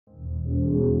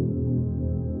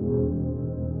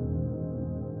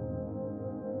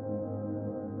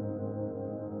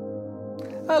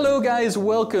Hello guys,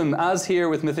 welcome. Az here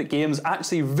with Mythic Games,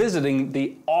 actually visiting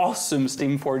the awesome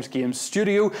Steamforged Games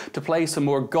studio to play some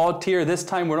more Godtear. This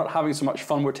time we're not having so much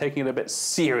fun, we're taking it a bit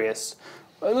serious.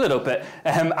 A little bit.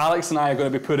 Alex and I are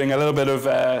going to be putting a little bit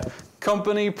of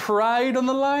company pride on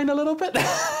the line a little bit.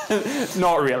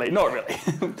 Not really, not really.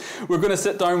 We're going to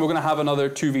sit down, we're going to have another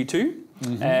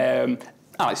 2v2.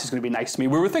 Alex is going to be nice to me.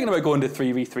 We were thinking about going to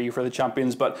 3v3 for the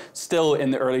champions, but still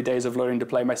in the early days of learning to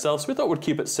play myself, so we thought we'd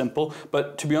keep it simple.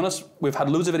 But to be honest, we've had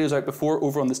loads of videos out before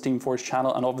over on the Steamforged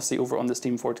channel and obviously over on the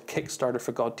Steamforged Kickstarter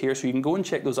for Godtear, so you can go and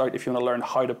check those out if you want to learn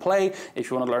how to play, if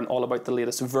you want to learn all about the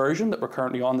latest version that we're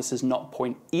currently on. This is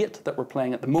 0.8 that we're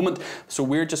playing at the moment, so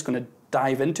we're just going to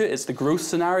dive into it. It's the growth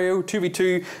scenario,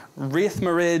 2v2, Wraith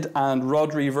Marid and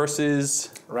Rodri versus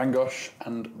Rangosh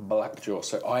and Blackjaw.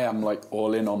 So I am like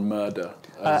all in on murder.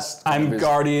 I'm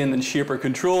Guardian and Shaper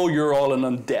Control, you're all in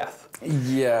on death.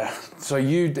 Yeah, so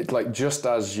you did, like, just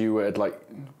as you were like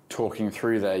talking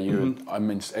through there, I'm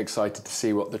excited to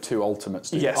see what the two ultimates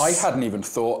do. Yes. I hadn't even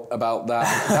thought about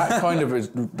that. That kind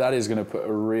of that is going to put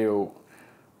a real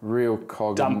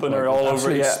cog dampener all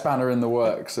over, yeah. Spanner in the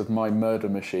works of my murder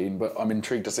machine, but I'm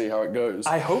intrigued to see how it goes.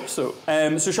 I hope so.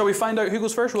 So shall we find out who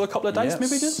goes first? Roll a couple of dice,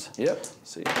 maybe just? Yep. Let's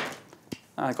see.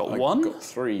 I got one. Got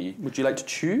three. Would you like to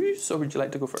choose, or would you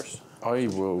like to go first? I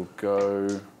will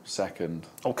go second.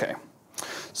 Okay.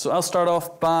 So I'll start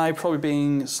off by probably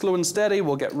being slow and steady.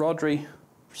 We'll get Rodri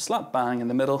slap bang in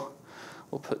the middle.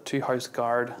 We'll put two house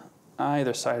guard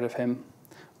either side of him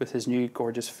with his new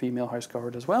gorgeous female house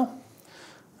guard as well.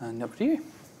 And up to you.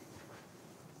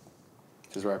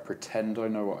 This is where I pretend I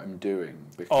know what I'm doing,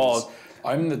 because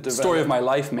I'm the story of my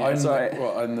life, mate.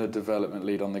 I'm the development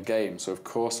lead on the game, so of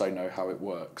course I know how it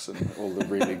works and all the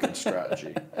really good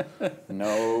strategy.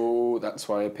 No, that's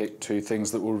why I picked two things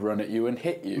that will run at you and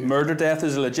hit you. Murder death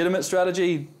is a legitimate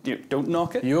strategy. Don't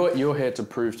knock it. You're here to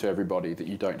prove to everybody that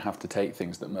you don't have to take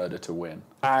things that murder to win.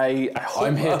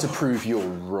 I'm here to prove you're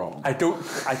wrong. I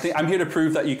think I'm here to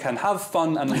prove that you can have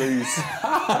fun and lose.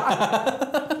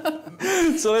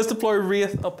 So let's deploy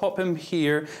Wraith. I'll pop him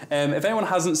here. If anyone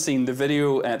hasn't seen the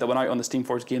video that went out on the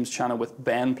Steamforged Games channel with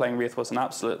Ben playing Wraith, was an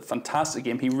absolute fantastic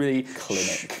game. He really...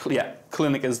 Clinic.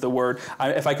 Clinic is the word.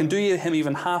 If I can do him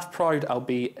even half proud, I'll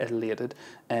be elated.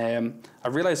 I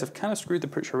realise I've kind of screwed the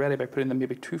picture already by putting them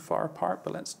maybe too far apart,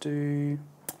 but let's do...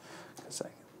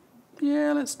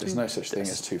 Yeah, let's do. There's no such thing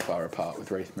as too far apart with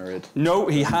Wraith Marid. No,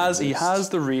 he has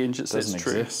the range. It says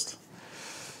true. Exist.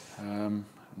 And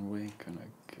we're gonna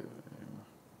go.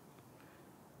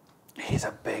 He's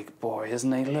a big boy,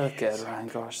 isn't he? Look at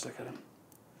Rangosh. Look at him.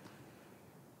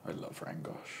 I love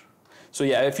Rangosh. So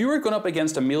yeah, if you were going up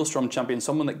against a Maelstrom champion,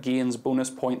 someone that gains bonus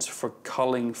points for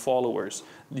culling followers,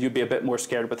 you'd be a bit more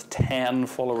scared with 10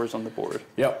 followers on the board.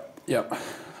 Yep.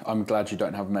 I'm glad you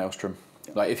don't have Maelstrom.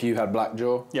 Like if you had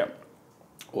Blackjaw. Yep.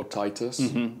 Or Titus.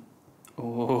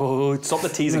 Oh, stop the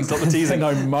teasing, stop the teasing.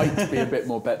 I might be a bit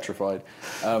more petrified.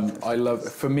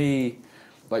 For me,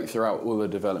 like throughout all the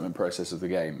development process of the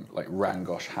game, like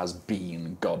Rangosh has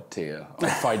been Godtear. I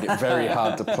find it very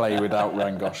hard to play without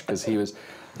Rangosh, because he was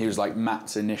like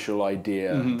Matt's initial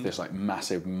idea, this like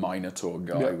massive Minotaur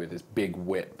guy with this big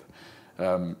whip.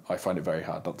 I find it very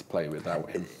hard not to play without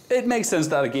him. It makes sense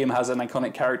that a game has an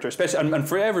iconic character, especially, and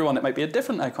for everyone it might be a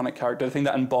different iconic character, the thing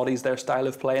that embodies their style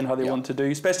of play and how they want to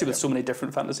do, especially with so many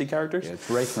different fantasy characters. Yeah,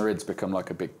 Wraith Marid's become like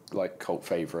a big cult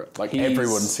favourite. Like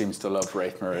everyone seems to love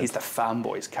Wraith Marid. He's the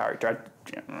fanboys character.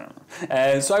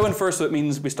 So I went first, so it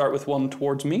means we start with one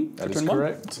towards me. That is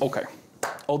correct. Okay.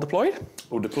 All deployed?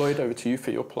 All deployed, over to you for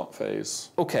your plot phase.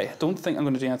 Okay, I don't think I'm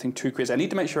going to do anything too crazy. I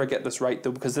need to make sure I get this right,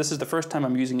 though, because this is the first time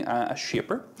I'm using a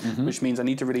Shaper, which means I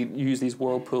need to really use these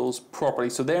whirlpools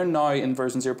properly. So they're now, in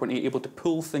version 0.8, able to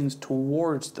pull things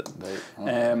towards them.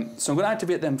 So I'm going to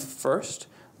activate them first.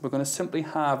 We're going to simply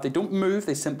have, they don't move,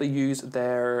 they simply use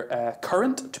their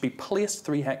current to be placed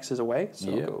 3 hexes away.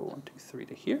 So I'll go 1, 2, 3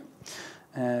 to here.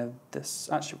 This,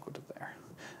 actually, we'll go to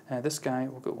there. This guy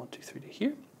will go 1, 2, 3 to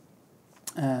here.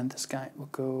 And this guy will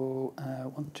go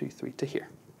 1, 2, 3 to here.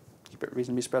 Keep it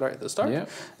reasonably spread out at the start. We're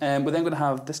then going to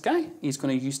have this guy. He's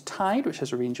going to use Tide, which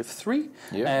has a range of 3,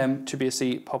 to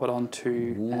basically pop it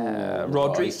onto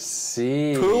Rodri. I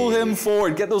see. Pull him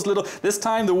forward. Get those little... This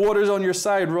time the water's on your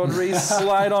side, Rodri.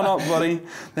 Slide on up, buddy.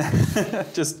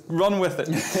 Just run with it.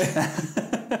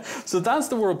 So that's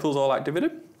the whirlpools all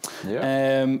activated.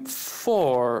 Yeah.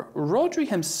 For Rodri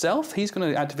himself, he's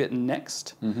going to activate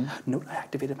next. Note I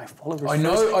activated my followers. I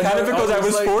know. Kind of because I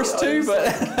was like, forced to,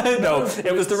 but no,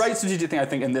 it was the right strategic thing, I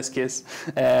think, in this case.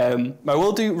 I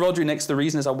will do Rodri next. The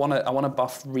reason is I want to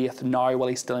buff Wraith now while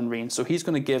he's still in range. So he's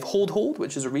going to give Hold,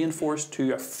 which is a reinforce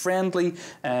to a friendly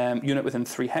unit within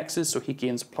 3 hexes, so he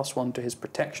gains +1 to his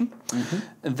protection.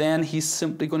 And then he's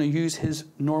simply going to use his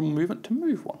normal movement to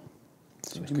move 1.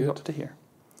 So he move up to here.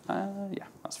 Yeah,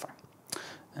 that's fine.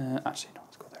 Actually, no,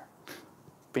 let's go there.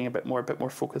 Being a bit more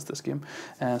focused this game.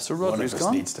 So Rodri's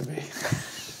gone. One of us needs to be.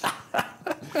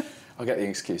 I'll get the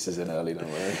excuses in early, don't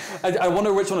worry. I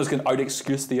wonder which one is going to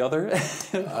out-excuse the other.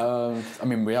 I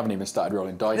mean, we haven't even started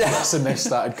rolling dice yet, and they've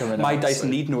started coming out. My dice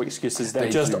need no excuses. They're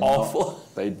just awful.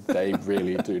 They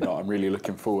really do not. I'm really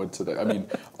looking forward to that. I mean,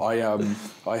 I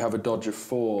have a dodge of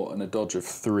 4 and a dodge of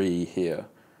 3 here.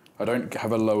 I don't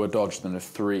have a lower dodge than a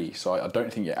 3, so I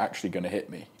don't think you're actually going to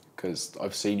hit me, because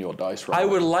I've seen your dice roll. I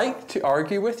would like to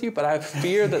argue with you, but I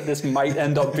fear that this might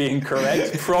end up being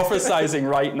correct. Prophesizing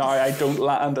right now, I don't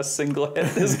land a single hit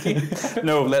this game.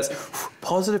 No, let's...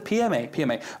 Positive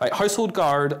PMA. Right, Household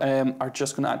Guard are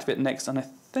just going to activate next, and I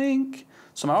think...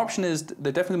 So my option is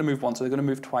they're definitely going to move 1, so they're going to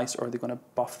move twice, or they're going to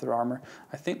buff their armor.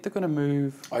 I think they're going to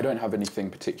move... I don't have anything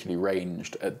particularly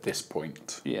ranged at this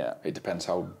point. Yeah. It depends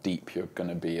how deep you're going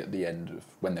to be at the end of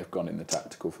when they've gone in the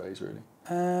tactical phase, really.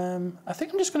 I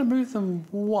think I'm just going to move them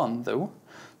 1, though.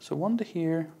 So 1 to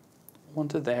here, 1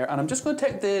 to there. And I'm just going to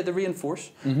take the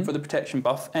reinforce for the protection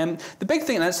buff. The big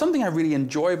thing, and it's something I really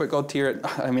enjoy about Godtear,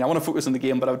 I mean, I want to focus on the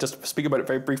game, but I'll just speak about it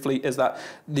very briefly, is that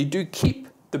they do keep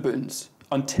the boons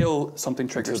until something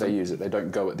triggers Until they use it. They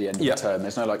don't go at the end of the turn.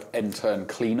 There's no like end turn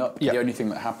cleanup. The only thing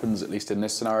that happens, at least in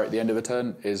this scenario, at the end of a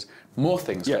turn is more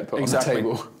things get put on the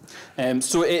table.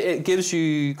 So it gives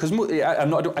you, because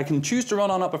I can choose to run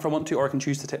on up if I want to, or I can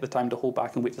choose to take the time to hold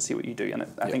back and wait to see what you do. And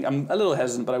I think I'm a little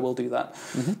hesitant, but I will do that.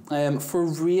 For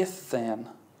Wraith then,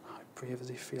 how brave is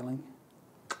he feeling?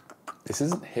 This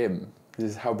isn't him.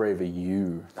 This is how brave are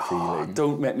you feeling?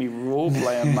 Don't make me role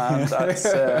playing, man. That's...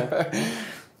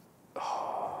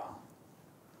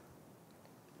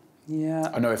 Yeah.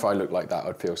 I know if I looked like that,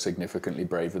 I'd feel significantly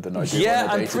braver than I do on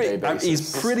a day-to-day basis.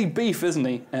 He's pretty beef, isn't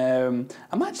he? I'm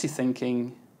actually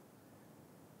thinking,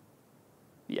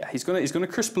 yeah, he's gonna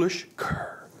Kersplush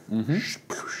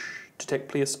to take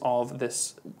place of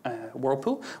this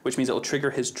Whirlpool, which means it'll trigger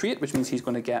his trait, which means he's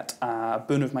going to get a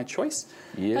boon of my choice.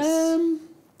 Yes.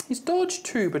 He's dodge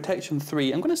 2, protection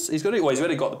 3. He's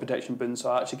already got the protection boon,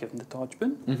 so I'll actually give him the dodge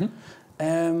boon.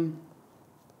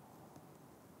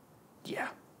 Yeah.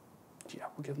 Yeah,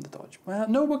 we'll give him the dodge. Well,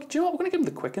 no, do you know what? We're going to give him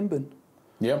the quicken boon.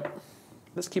 Yep.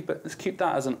 Let's keep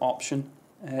that as an option.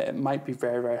 It might be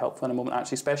very, very helpful in a moment,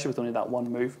 actually, especially with only that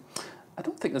 1 move. I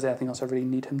don't think there's anything else I really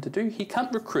need him to do. He can't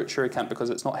recruit, sure he can't, because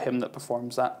it's not him that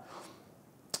performs that.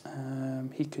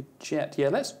 He could jet. Yeah,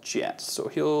 let's jet. So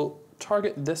he'll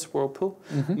target this Whirlpool,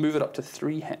 move it up to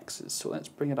 3 hexes. So let's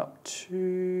bring it up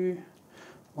to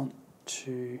 1,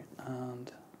 2,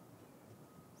 and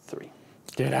 3.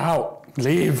 Get out.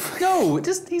 Leave. No,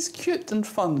 just he's cute and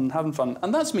fun and having fun.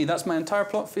 And that's me. That's my entire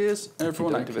plot phase.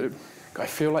 Everyone activated. I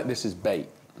feel like this is bait.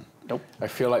 Nope. I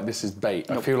feel like this is bait.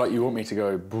 Nope. I feel like you want me to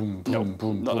go boom, boom,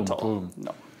 boom, not boom, at all. boom.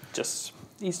 No, just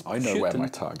he's I know where my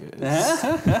target is.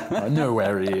 I know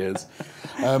where he is.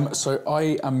 So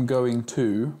I am going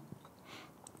to...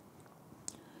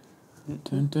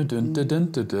 Dun, dun, dun, dun,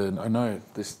 dun, dun, dun. I know,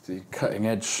 this the cutting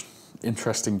edge...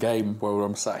 interesting game where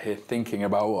I'm sat here thinking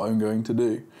about what I'm going to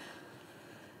do.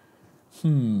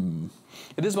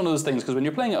 It is one of those things, because when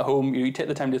you're playing at home, you take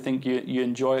the time to think, you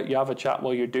enjoy it, you have a chat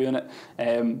while you're doing it,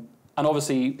 and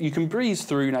obviously you can breeze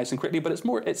through nice and quickly, but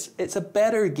it's a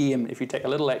better game if you take a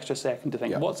little extra second to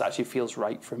think, what actually feels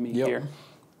right for me here.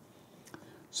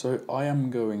 So I am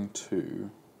going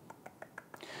to...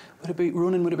 Would it be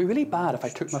really bad if I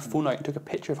took my phone out and took a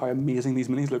picture of how amazing these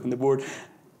minis look on the board?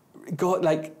 Got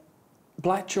like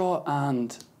Blackjaw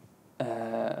and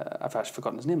I've actually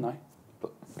forgotten his name now.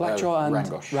 But Blackjaw and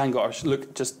Rangosh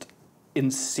look just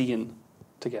insane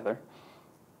together.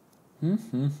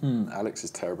 Alex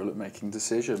is terrible at making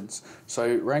decisions.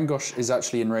 So Rangosh is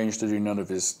actually in range to do none of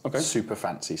his super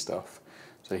fancy stuff.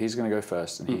 So he's going to go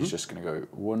first, and he's just going to go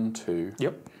 1, 2,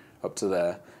 up to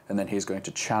there, and then he's going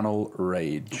to channel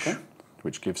Rage,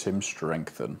 which gives him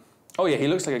Strengthen. Oh yeah, he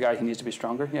looks like a guy who needs to be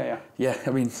stronger. Yeah. Yeah, I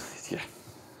mean, yeah,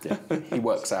 he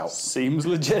works out. Seems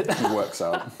legit. He works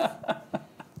out.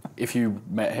 If you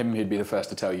met him, he'd be the first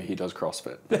to tell you he does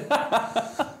CrossFit.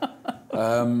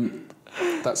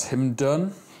 That's him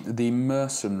done. The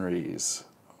Mercenaries.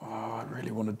 Oh,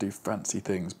 really want to do fancy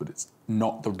things, but it's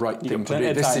not the right You thing got to plenty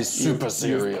do. of This time. is super You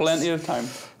serious. have plenty of time.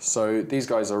 So these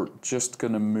guys are just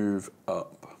going to move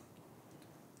up.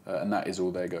 And that is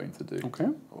all they're going to do. Okay.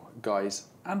 Guys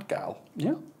and gal.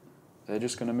 Yeah. They're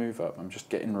just going to move up. I'm just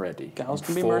getting ready. Gals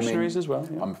can be mercenaries as well.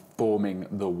 Yeah. I'm forming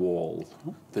the wall,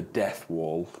 the death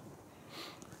wall.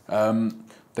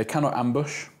 They cannot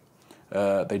ambush.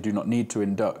 They do not need to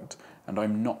induct. And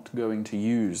I'm not going to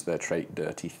use their trait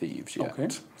Dirty Thieves yet. Okay.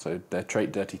 So their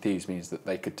trait Dirty Thieves means that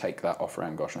they could take that off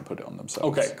Rangosh and put it on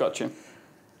themselves. Okay, gotcha.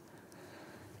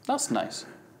 That's nice.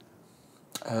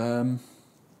 But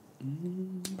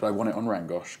I want it on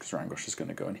Rangosh, because Rangosh is going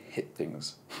to go and hit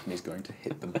things, and he's going to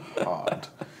hit them hard.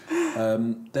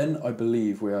 Then I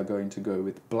believe we are going to go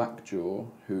with Blackjaw,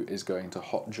 who is going to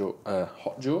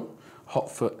hotfoot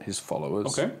his followers,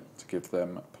 Okay. to give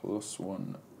them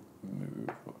 +1 move,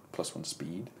 +1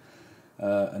 speed.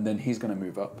 And then he's going to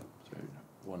move up, so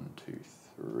 1, 2,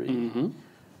 3. Mm-hmm.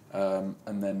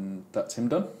 And then that's him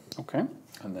done. Okay.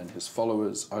 And then his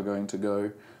followers are going to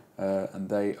go, and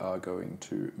they are going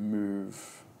to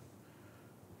move.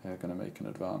 They're going to make an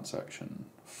advance action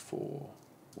for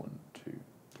 1, 2,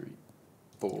 3,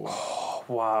 4. Oh,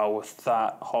 wow, with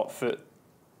that hot foot,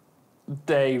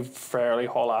 they fairly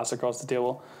haul ass across the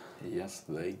table. Yes,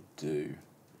 they do.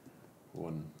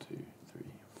 1, 2, 3,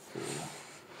 4.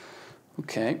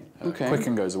 Okay. Okay.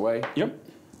 Quicken goes away. Yep.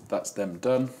 That's them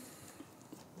done.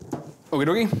 Okie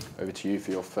dokie. Over to you for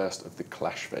your first of the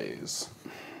clash phase.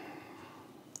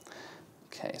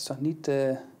 Okay, so I need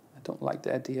to. I don't like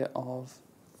the idea of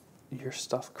your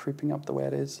stuff creeping up the way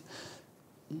it is.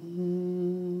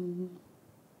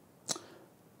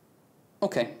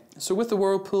 Okay, so with the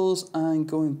whirlpools, I'm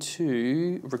going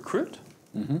to recruit.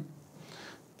 Mm-hmm.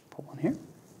 Put one here.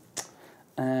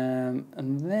 And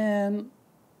then.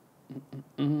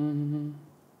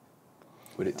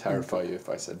 Would it terrify you if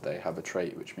I said they have a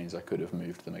trait, which means I could have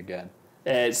moved them again?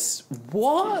 It's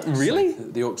what? Really? So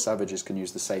the Orc Savages can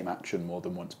use the same action more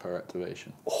than once per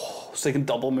activation. Oh, so they can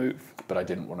double move. But I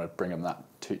didn't want to bring them that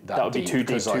That would be too deep,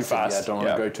 because I too thought, fast. Yeah, I don't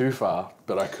want to go too far,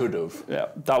 but I could have. Yeah,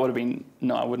 that would have been...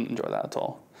 No, I wouldn't enjoy that at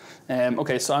all.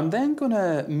 Okay, so I'm then going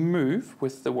to move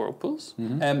with the whirlpools.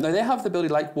 Now, they have the ability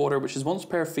like water, which is once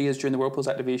per phase during the whirlpool's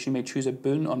activation, you may choose a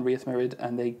boon on Wraith Myriad,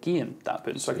 and they gain that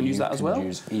boon. So I can use that as well.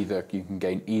 You can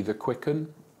gain either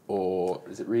Quicken, or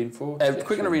is it Reinforce?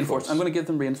 Quicken or Reinforce. I'm going to give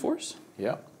them Reinforce.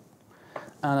 Yeah.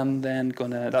 And I'm then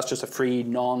going to... That's just a free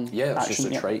non-action. Yeah, that's just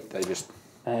a trait. They just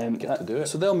get to do it.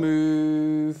 So they'll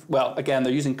move... Well, again,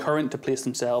 they're using Current to place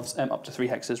themselves up to 3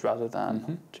 hexes rather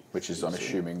than... Which is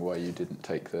unassuming why you didn't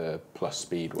take the plus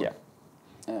speed one. Yeah.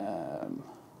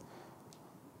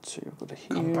 So we'll go to here.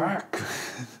 Come back.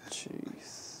 2,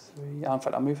 3... In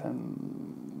fact, I'll move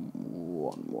him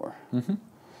 1 more.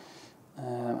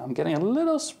 I'm getting a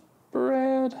little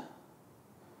spread.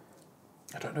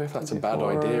 I don't know if that's a bad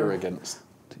idea against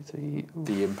 2, 3...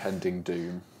 the impending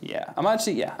doom. Yeah, I'm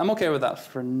okay with that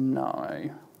for now.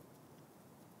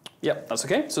 Yep, that's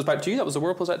okay. So it's back to you. That was the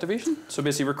Whirlpool's activation. So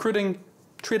basically recruiting,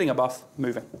 trading a buff,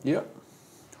 moving. Yep.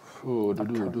 Oh,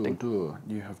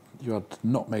 you have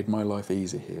not made my life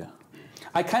easy here.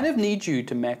 I kind of need you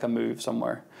to make a move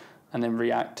somewhere and then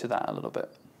react to that a little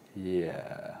bit.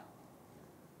 Yeah.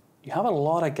 You have a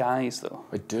lot of guys though.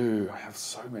 I do. I have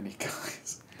so many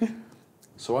guys.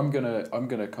 So I'm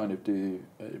gonna kind of be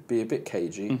a bit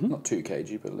cagey, not too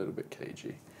cagey, but a little bit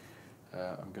cagey.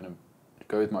 I'm gonna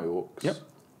go with my orcs. Yep.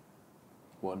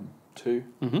 1, 2.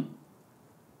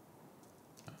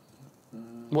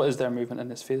 What is their movement in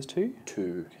this phase 2?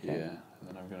 2, Okay. yeah. And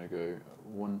then I'm gonna go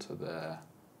 1 to there,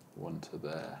 1 to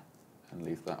there, and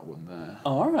leave that one there.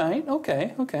 All right.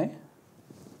 Okay. Okay.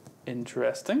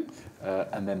 Interesting.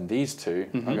 And then these two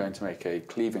are going to make a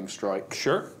cleaving strike.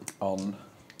 Sure. On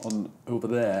over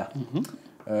there,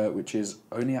 which is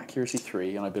only accuracy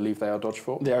 3, and I believe they are dodge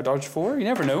 4. They are dodge 4. You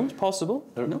never know. It's possible.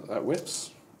 No. That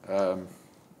whips. That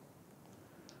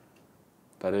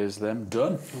is them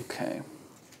done. Okay.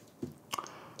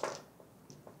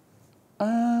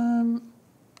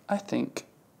 I think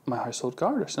my household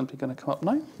guard are simply going to come up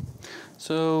now.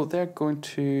 So they're going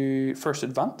to first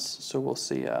advance. So we'll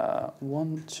see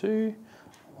 1, 2,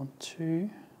 1, 2.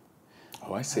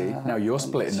 Oh, I see. Now you're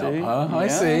splitting up, 2. huh? Yeah. I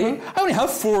see. I only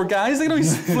have 4 guys. They can only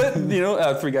split,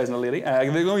 3 guys and a lady. They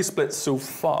can only split so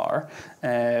far.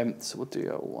 So we'll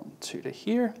do a 1, 2 to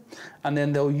here. And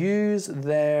then they'll use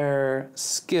their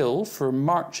skill for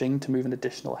marching to move an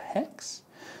additional hex.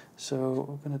 So what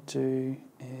we're going to do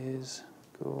is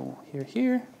go here,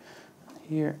 here,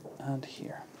 here, and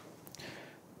here.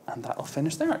 And that'll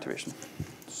finish their activation.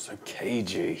 So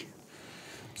cagey.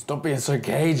 Stop being so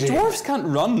cagey. Dwarves can't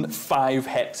run 5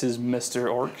 hexes,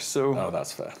 Mr. Orc, so... Oh,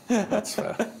 that's fair. That's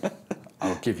fair.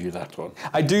 I'll give you that one.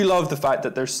 I do love the fact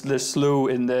that they're slow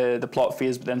in the plot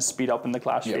phase, but then speed up in the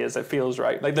clash phase. It feels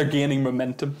right. Like they're gaining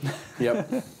momentum.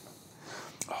 Yep.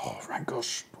 Oh,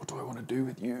 Rangosh, what do I want to do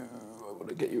with you? I want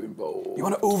to get you involved. You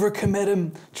want to overcommit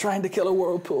him, trying to kill a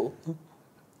whirlpool.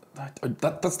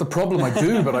 That's the problem. I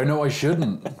do, but I know I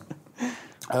shouldn't.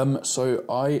 So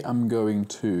I am going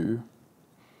to...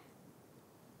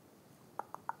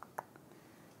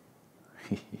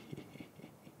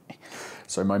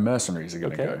 So my mercenaries are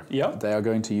going to go. Yep. They are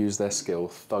going to use their skill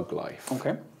Thug Life.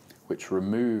 Okay. Which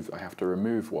I have to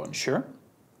remove one. Sure.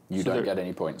 You don't get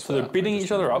any points for that. So that. they're beating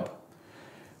each other up.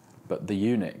 But the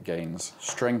unit gains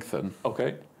Strengthen.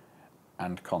 Okay.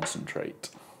 And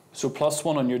Concentrate. So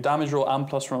 +1 on your damage roll and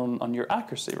 +1 on your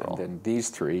accuracy roll. And then these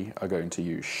 3 are going to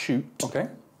use Shoot. Okay.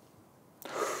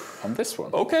 On this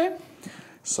one. Okay.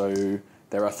 So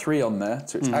there are 3 on there,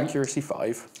 so it's accuracy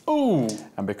 5. Ooh.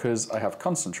 And because I have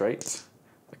Concentrate,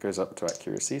 it goes up to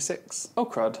accuracy 6. Oh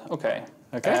crud. Okay.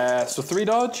 Okay. So 3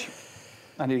 dodge.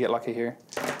 I need to get lucky here.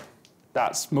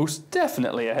 That's most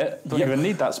definitely a hit. Don't even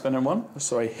need that spinning one.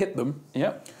 So I hit them.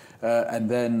 Yep. And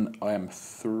then I am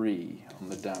 3 on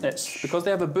the damage. It's because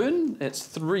they have a boon. It's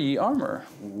 3 armor.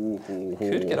 Ooh.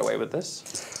 Could get away with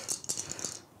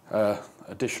this.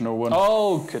 Additional 1.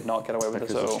 Oh, could not get away with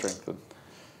because this. of Strengthen.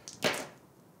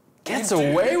 Gets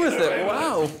away with it.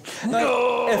 Wow.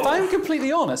 Now, if I'm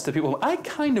completely honest to people, I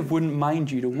kind of wouldn't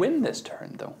mind you to win this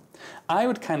turn, though. I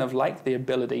would kind of like the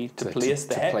ability to place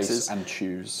the hexes. Place and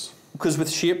choose. Because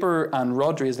with Shaper and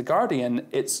Rodri as the Guardian,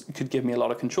 it could give me a lot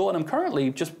of control. And I'm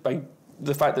currently, just by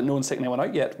the fact that no one's taken anyone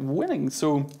out yet, winning.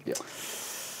 So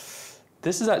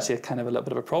this is actually a little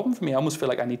bit of a problem for me. I almost feel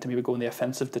like I need to maybe go in the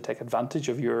offensive to take advantage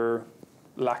of your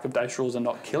lack of dice rolls and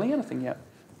not killing anything yet.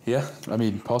 Yeah, I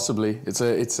mean, possibly. It's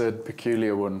a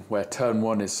peculiar one where turn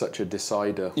 1 is such a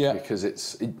decider because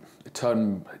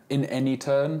in any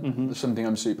turn. Something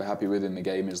I'm super happy with in the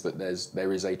game is that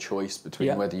there is a choice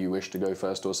between whether you wish to go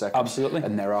first or second. Absolutely.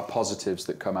 And there are positives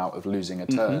that come out of losing a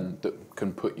turn that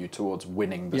can put you towards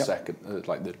winning the second,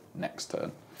 like the next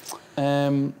turn.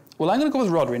 Well, I'm going to go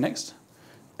with Rodri next.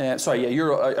 Sorry, I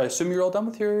assume you're all done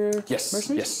with your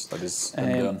mercenaries? Yes, that is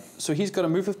done. So he's got a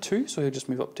move of 2, so he'll just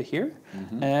move up to here.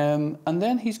 And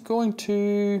then he's going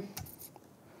to...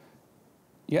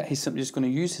 Yeah, he's simply just going to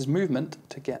use his movement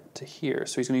to get to here.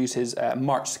 So he's going to use his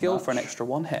March skill for an extra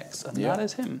 1 hex, and that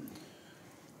is him.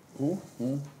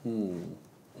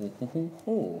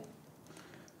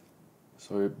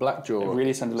 So Blackjaw... It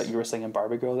really sounded like you were singing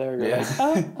Barbie Girl there. You're like,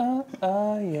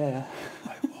 yeah.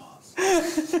 I was.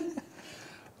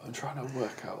 I'm trying to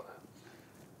work out.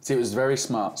 See, it was very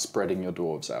smart spreading your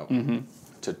dwarves out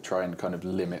to try and kind of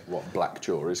limit what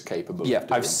Blackjaw is capable of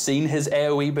doing. I've seen his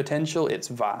AoE potential. It's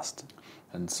vast.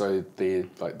 And so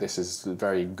this is a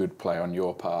very good play on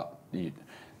your part.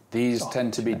 These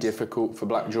tend to be difficult for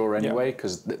Blackjaw anyway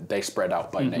because they spread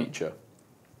out by nature.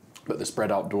 But the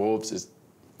spread out dwarves is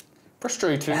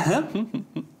frustrating.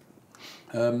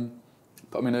 But I'm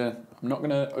not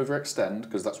gonna overextend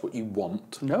because that's what you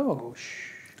want. No,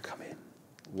 come in.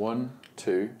 1,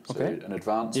 2. So an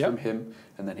advance from him,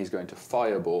 and then he's going to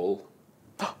fireball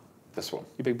this one.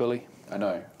 You big bully. I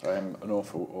know. I am an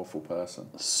awful person.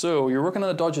 So you're working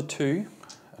on a dodge of 2,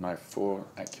 and I have 4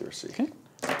 accuracy. Okay.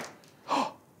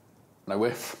 And I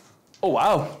whiff. Oh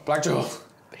wow, Blackjaw.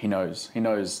 He knows. He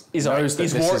knows this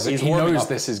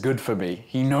is good for me.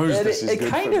 He knows this is good for me.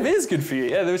 It kind of is good for you.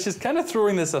 Yeah, which is kind of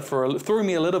throwing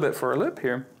me a little bit for a loop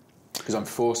here. Because I'm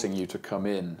forcing you to come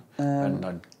in and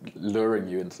I'm luring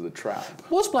you into the trap.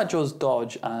 What's Blackjaw's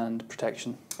dodge and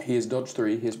protection? He is dodge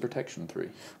 3, he is protection 3.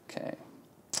 Okay.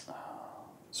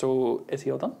 So is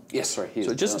he all done? Yes, sorry, he is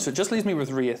done. So it just leaves me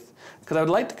with Wraith. Because I would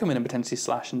like to come in and potentially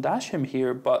slash and dash him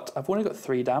here, but I've only got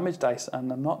 3 damage dice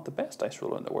and I'm not the best dice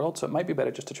roller in the world, so it might be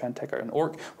better just to try and take out an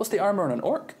orc. What's the armor on an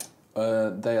orc?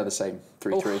 They are the same,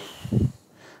 3/3.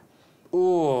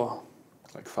 Oh.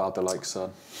 Like father, like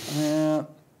son.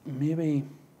 Maybe.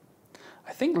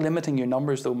 I think limiting your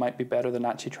numbers, though, might be better than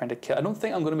actually trying to kill. I don't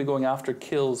think I'm going to be going after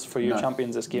kills for your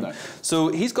champions this game. No. So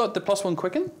he's got the +1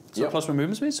 quicken, so +1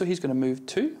 movement speed, so he's going to move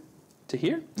 2 to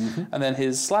here. And then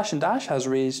his slash and dash has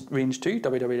range 2,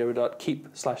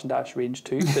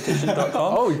 www.keep/range2 petition.com.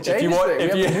 Oh, if you want,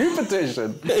 if you new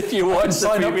petition. If you want to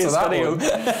sign up to that video.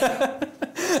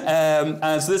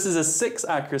 And so this is a 6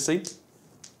 accuracy.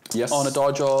 Yes. On a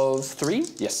dodge of 3?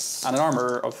 Yes. And an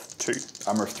armor of 2.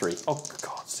 Armor of 3. Oh,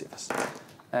 God, save us.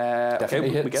 Okay, we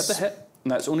get the hit.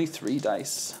 Now it's only 3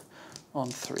 dice on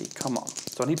 3. Come on.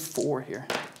 So I need 4 here.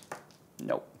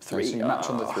 Nope. So 3. you match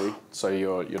on the 3. So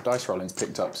your dice rolling's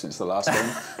picked up since the last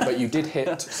game, but you did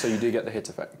hit, so you do get the hit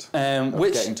effect.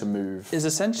 Which getting to move is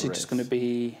essentially just going to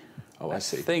be. Oh, I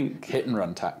see. Think hit and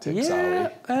run tactics. yeah.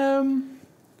 Are we?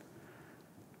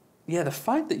 Yeah, the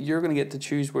fact that you're going to get to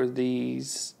choose where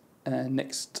these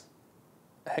next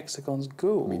hexagons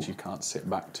go Means you can't sit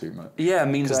back too much. Yeah,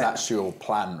 means because that's your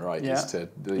plan, right? Yeah. Is to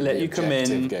let you come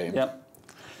in. Game. Yep.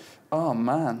 Oh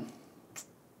man.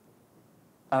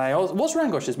 And I also, what's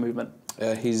Rangosh's movement?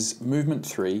 He's movement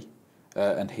 3,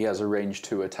 and he has a range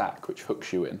 2 attack, which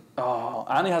hooks you in. Oh,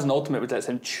 and he has an ultimate which lets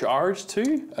him charge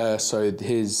too. So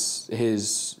his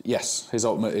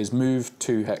ultimate is move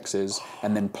 2 hexes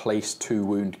and then place 2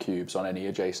 wound cubes on any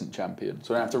adjacent champion.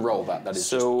 So I don't have to roll that. That is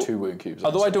so, just 2 wound cubes.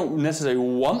 Although I don't necessarily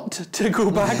want to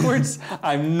go backwards,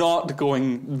 I'm not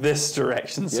going this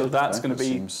direction. So that's going to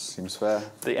be seems fair.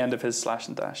 The end of his slash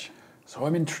and dash. So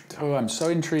I'm so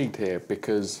intrigued here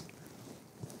because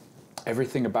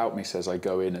everything about me says I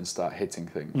go in and start hitting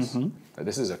things. Mm-hmm.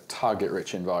 This is a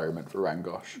target-rich environment for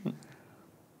Rangosh,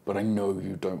 but I know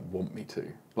you don't want me to.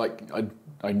 Like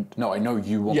I know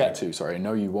you want me to. Sorry, I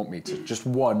know you want me to. Just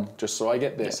so I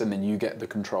get this, and then you get the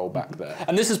control back there.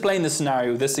 And this is playing the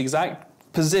scenario. This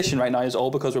exact position right now is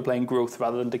all because we're playing growth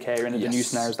rather than decay or any of the new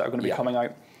scenarios that are going to be coming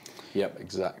out. Yep,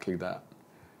 exactly that.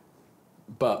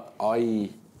 But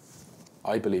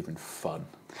I believe in fun,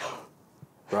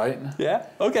 right? Yeah,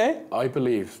 okay. I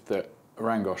believe that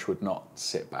Rangosh would not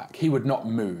sit back. He would not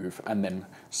move and then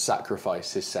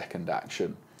sacrifice his second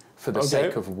action for the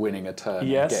sake of winning a turn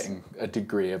and getting a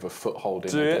degree of a foothold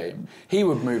in the game. He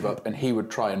would move up and he would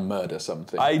try and murder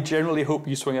something. I generally hope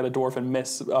you swing at a dwarf and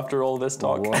miss after all this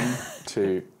talk. 1,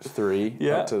 2, 3,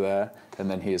 up to there. And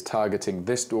then he is targeting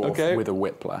this dwarf with a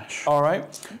whiplash. All right.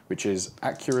 Which is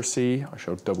accuracy. I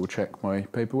shall double check my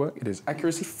paperwork. It is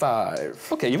accuracy 5.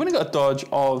 Okay, you've only got a dodge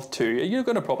of 2. You're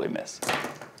going to probably miss.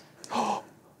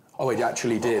 Oh, it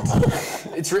actually did.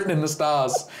 It's written in the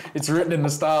stars. It's written in the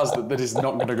stars that is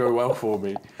not going to go well for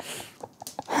me.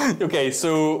 Okay,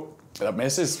 so that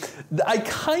misses. I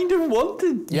kind of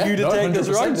wanted you to take this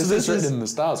round. So this is written in the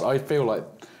stars. I feel like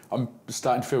I'm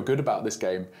starting to feel good about this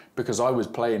game because I was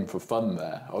playing for fun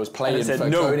there. I was playing for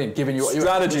going in, giving you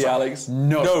strategy, Alex.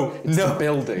 No, it's the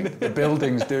building. The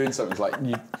building's doing something. It's like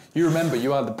you remember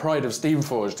you are the pride of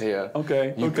Steamforged here.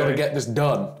 Okay. You've got to get this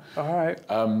done. All right.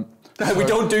 So we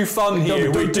don't do fun here.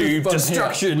 We do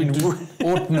destruction.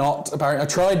 Or not. Apparently, I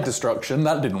tried destruction.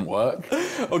 That didn't work.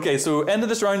 Okay, so end of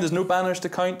this round. There's no banners to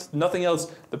count. Nothing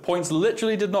else. The points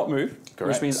literally did not move.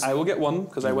 Correct. Which means I will get 1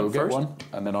 because I went first. Get 1,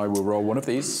 and then I will roll one of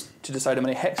these to decide how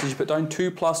many hexes you put down.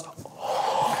 2 plus.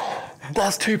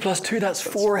 That's 2 plus 2. That's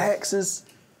 4 hexes.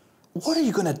 What are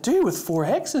you going to do with 4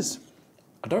 hexes?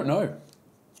 I don't know.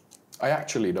 I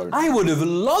actually don't. I would have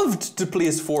loved to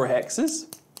place 4 hexes.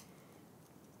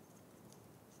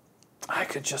 I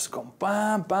could just go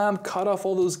bam, bam, cut off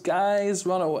all those guys,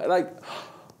 run away. Like,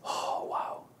 oh,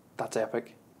 wow. That's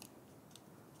epic.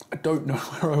 I don't know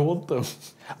where I want them.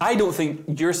 I don't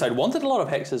think your side wanted a lot of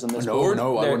hexes on this board.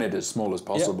 No, I wanted as small as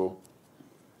possible.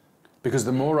 Because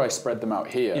the more I spread them out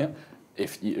here,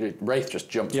 Wraith just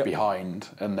jumps behind,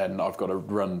 and then I've got to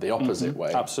run the opposite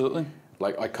way. Absolutely.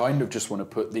 Like, I kind of just want to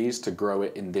put these to grow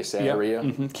it in this area.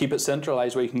 Keep it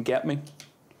centralized where you can get me.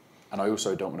 And I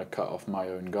also don't want to cut off my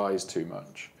own guys too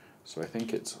much. So I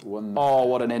think it's 1 there. Oh,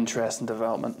 what an interesting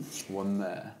development. 1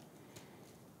 there.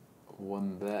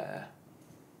 1 there.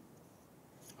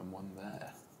 And 1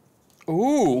 there.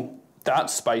 Ooh,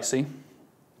 that's spicy.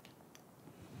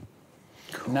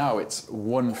 Now it's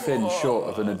 1 fin short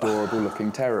of an adorable looking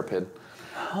terrapin.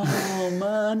 Oh,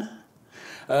 man.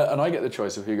 And I get the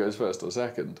choice of who goes first or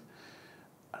second.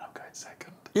 And I'm going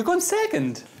second. You're going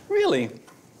second? Really?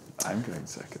 I'm going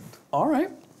second. All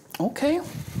right. Okay.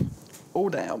 Oh,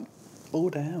 damn. Oh,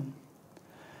 damn.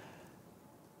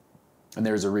 And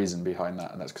there is a reason behind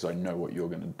that, and that's because I know what you're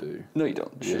going to do. No, you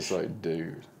don't. Yes, I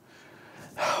do.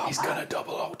 He's going to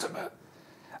double ultimate.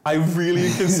 I really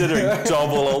am considering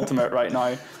double ultimate right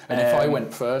now. And if I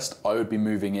went first, I would be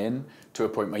moving in to a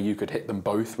point where you could hit them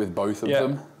both with both of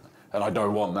them. And I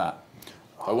don't want that.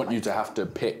 I want you to have to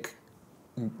pick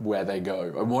where they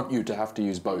go. I want you to have to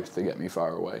use both to get me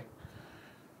far away.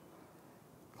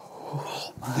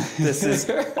 This is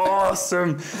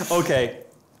awesome. Okay.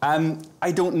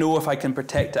 I don't know if I can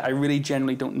protect it. I really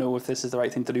generally don't know if this is the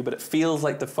right thing to do, but it feels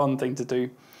like the fun thing to do.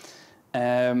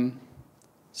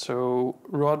 So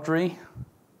Rodri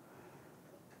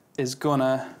is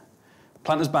gonna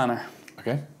plant his banner.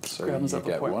 Okay, so Grab you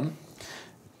get 1.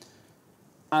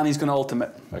 and he's going to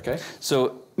ultimate. Okay.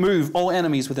 So move all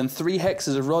enemies within 3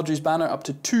 hexes of Rodri's banner up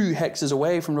to 2 hexes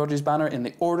away from Rodri's banner in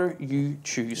the order you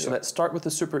choose. So let's start with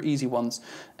the super easy ones.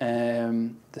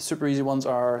 The super easy ones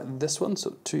are this one,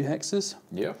 so 2 hexes.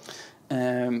 Yeah.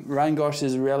 Rangosh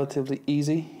is relatively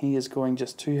easy. He is going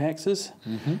just 2 hexes.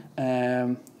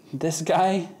 This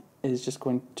guy is just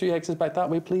going 2 hexes back that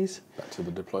way, please. Back to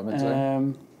the deployment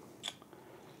zone.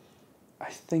 I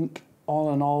think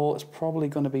all in all, it's probably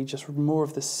going to be just more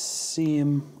of the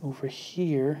same over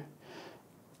here.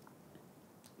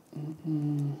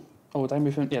 Oh, did I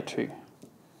move him? Yeah, 2.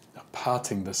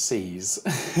 Parting the seas.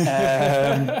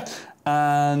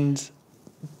 And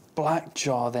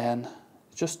Blackjaw then,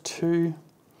 just 2.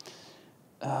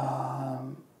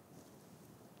 1,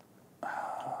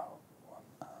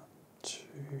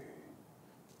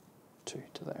 2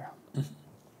 to there.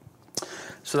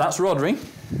 So that's Rodri.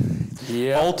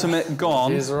 Yeah. Ultimate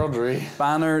gone. Here's Rodri.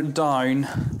 Banner down.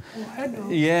 Oh, hello.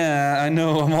 Yeah, I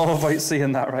know. I'm all about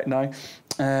seeing that right now.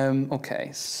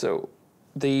 Okay, so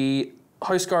the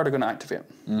House Guard are going to activate.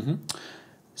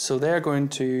 So they're going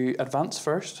to advance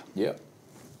first. Yep.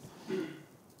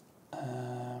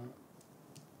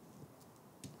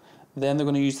 Then they're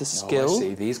going to use the skill. Oh, I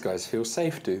see. These guys feel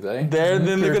safe, do they? Then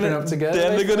they're going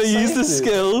to use the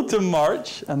skill to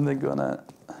march, and they're going to.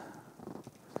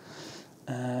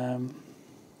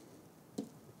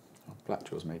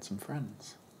 Blackjaw's made some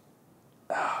friends.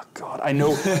 Oh God, I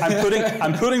know.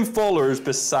 I'm putting followers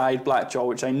beside Blackjaw,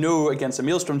 which I know against a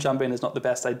Maelstrom champion is not the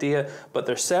best idea. But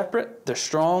they're separate. They're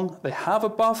strong. They have a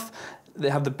buff. They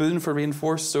have the boon for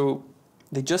reinforce. So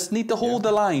they just need to hold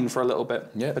the line for a little bit.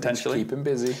 Yeah, potentially keep him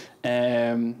busy.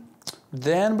 Then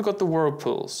we've got the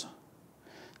whirlpools.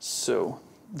 So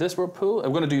this whirlpool,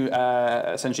 I'm going to do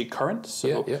essentially current.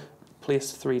 So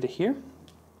place 3 to here.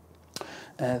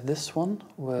 This one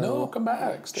will... No, come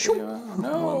back. Stay here.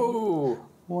 No.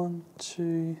 1,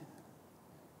 2,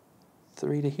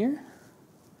 3 to here.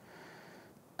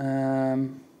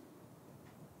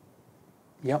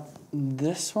 Yep.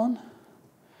 This one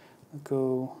will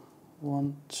go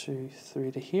 1, 2,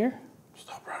 3 to here.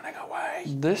 Stop running away.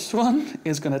 This one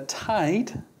is going to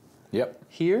tide. Yep.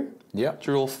 Here. Yep.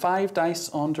 To roll 5 dice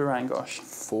on Durangosh.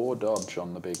 4 dodge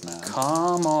on the big man.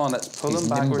 Come on, let's pull him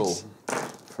backwards. Nimble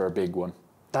for a big one.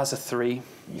 That's a 3.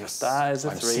 Yes. That is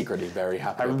a 3. I'm secretly very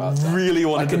happy about that. I really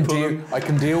wanted to pull him. I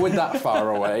can deal with that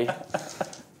far away.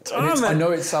 I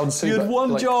know it sounds super... You had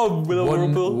one job with a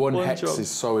whirlpool. One hex is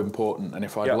so important, and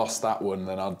if I'd lost that one,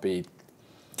 then I'd be...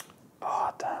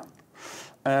 Oh,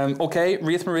 damn. Okay,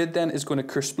 Wraith Marid then is going to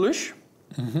Curse Sploosh.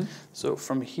 So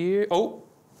from here... Oh!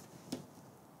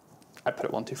 I put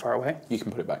it 1 too far away. You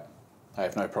can put it back. I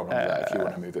have no problem with that if you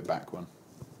want to move it back one.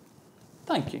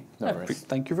 Thank you. No worries.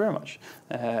 Thank you very much.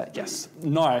 Yes,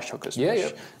 now I shall Curse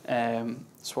Sploosh.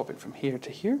 Swapping from here to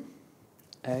here.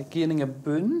 Gaining a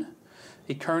boon.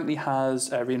 He currently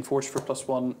has reinforced for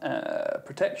 +1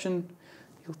 protection.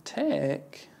 He'll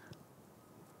take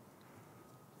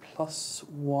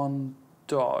 +1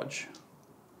 dodge.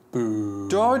 Boo.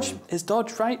 Dodge? Is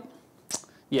dodge right?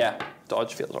 Yeah,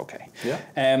 dodge feels okay. Yeah.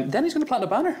 Then he's going to plant a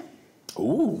banner.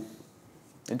 Ooh.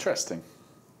 Interesting.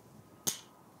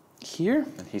 Here.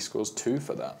 And he scores 2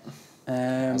 for that.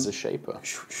 As a shaper.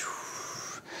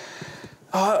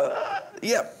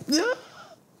 Yep.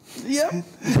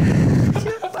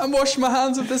 I'm washing my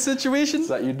hands of this situation. Is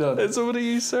that you done? It's over to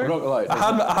you, sir. I'm not gonna lie,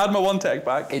 I had my 1 tech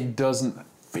back. It doesn't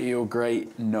feel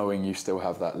great knowing you still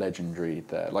have that legendary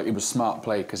there. Like, it was smart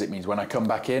play because it means when I come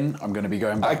back in, I'm going to be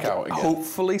going back out again.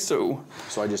 Hopefully so.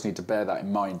 So I just need to bear that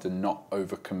in mind and not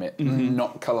overcommit,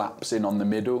 not collapse in on the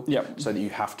middle, so that you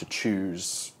have to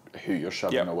choose who you're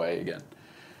shoving away again.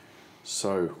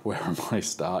 So where am I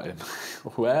starting?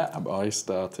 Where am I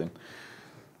starting?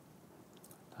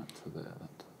 That to there,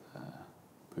 that to there.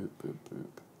 Boop, boop, boop.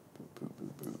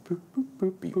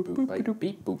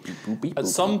 At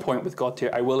some point with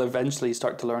Godtear, I will eventually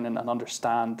start to learn and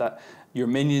understand that your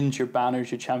minions, your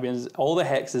banners, your champions, all the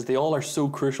hexes, they all are so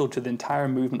crucial to the entire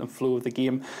movement and flow of the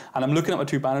game. And I'm looking at my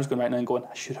 2 banners going right now and going,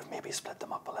 I should have maybe split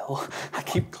them up a little. I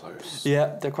keep close.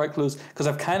 Yeah, they're quite close because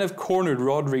I've kind of cornered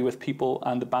Rodri with people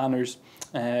and the banners,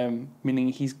 meaning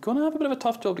he's going to have a bit of a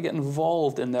tough job to get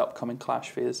involved in the upcoming clash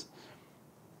phase.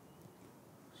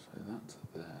 So that's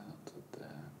there.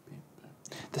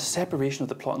 The separation of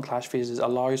the plot and clash phases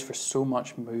allows for so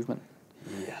much movement.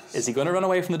 Yes. Is he going to run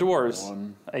away from the dwarves?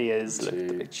 1, he is. 2, Look at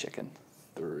the big chicken.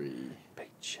 3. Big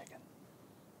chicken.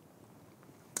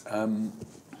 And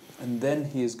then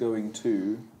he is going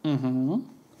to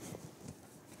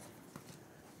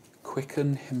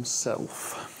quicken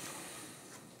himself.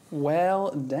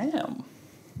 Well, damn.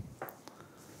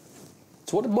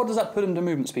 So what does that put him to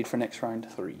movement speed for next round?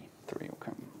 3. 3,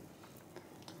 okay.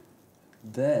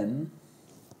 Then,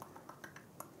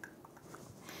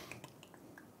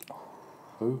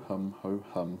 ho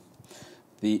hum.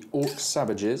 The Orc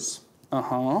Savages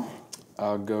Uh-huh.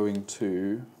 are going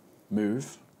to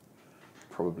move,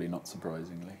 probably not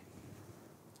surprisingly.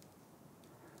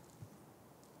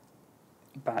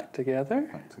 Back together.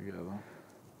 Back together.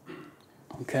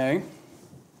 Okay.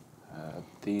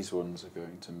 These ones are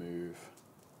going to move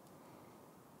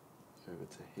over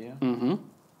to here. Mm-hmm.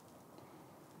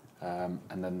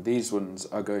 And then these ones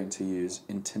are going to use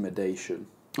Intimidation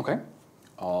Okay.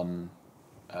 on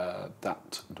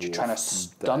that dwarf. You trying to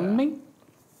stun me?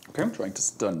 Okay. I'm trying to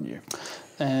stun you.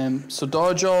 So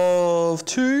dodge of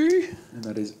 2. And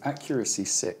that is accuracy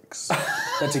 6.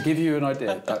 But to give you an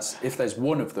idea, that's if there's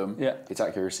one of them, Yeah. it's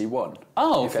accuracy 1.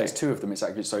 Oh, If okay. there's 2 of them, it's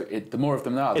accuracy. So the more of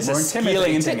them there are, the It's more a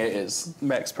scaling intimidating it is.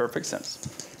 Makes perfect sense.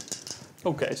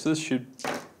 Okay, so this should...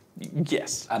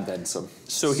 Yes. And then some.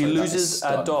 So he that is loses a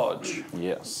stun. dodge.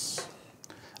 Yes.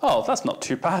 Oh, that's not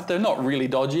too bad. They're not really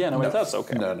dodgy anyway. That's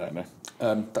okay. No.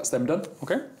 That's them done.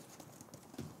 Okay.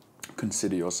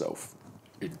 Consider yourself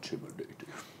intimidated.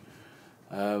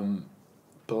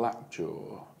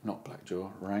 Blackjaw, not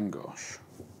Blackjaw, Rangosh.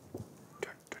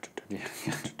 Yeah.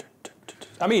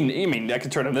 I mean, I can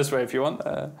turn him this way if you want.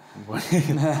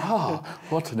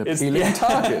 What an It's- appealing yeah.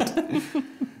 target.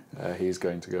 He's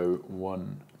going to go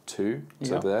 1, 2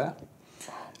 to Yeah. there.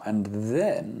 And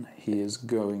then he is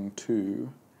going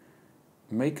to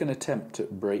make an attempt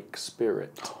at Break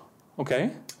Spirit.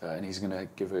 Okay. And he's going to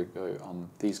give a go on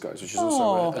these guys, which is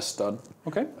also a stun.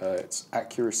 Okay. It's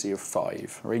accuracy of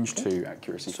 5. Range 2,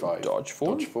 accuracy So 5. dodge 4.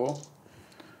 Dodge 4.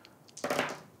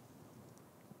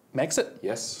 Makes it.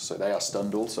 Yes, so they are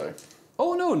stunned also.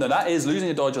 Oh no, that is losing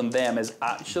a dodge on them is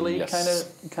actually Yes.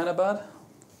 kind of bad.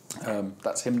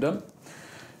 That's him done.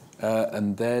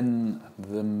 And then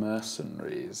the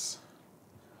mercenaries.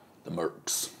 The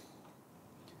mercs.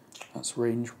 That's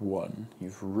range 1.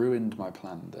 You've ruined my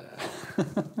plan there.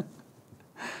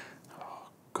 Oh,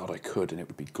 God, I could, and it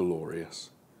would be glorious.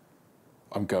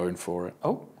 I'm going for it.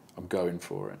 Oh. I'm going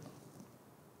for it.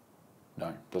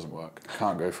 No, doesn't work.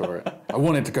 Can't go for it. I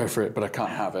wanted to go for it, but I can't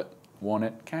have it. Want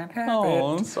it, can't have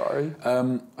Oh, it. I'm sorry.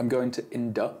 I'm going to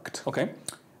induct, Okay.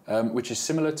 which is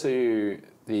similar to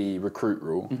the recruit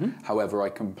rule. However, I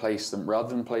can place them, rather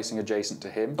than placing adjacent to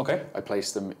him, Okay. I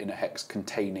place them in a hex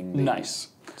containing these. Nice.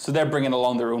 So they're bringing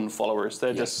along their own followers.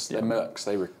 They're Yes, just they're mercs.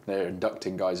 They're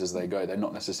inducting guys as they go. They're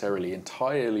not necessarily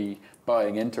entirely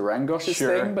buying into Rangosh's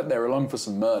Sure. thing, but they're along for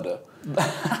some murder.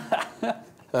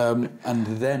 And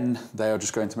then they are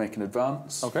just going to make an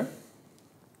advance. Okay.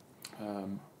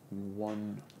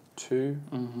 1, 2,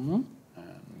 and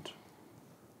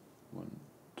 1,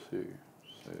 2.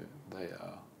 So they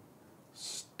are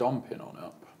stomping on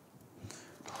up.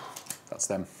 That's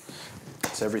them.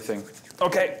 That's everything.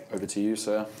 Okay. Over to you,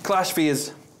 sir. Clash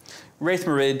phase. Wraith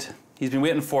Marid. He's been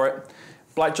waiting for it.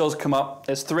 Blackjaw's come up.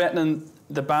 It's threatening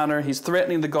the banner. He's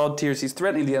threatening the God-tiers. He's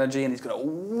threatening the energy, and he's going to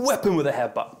whip him with a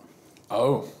headbutt.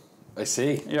 Oh, I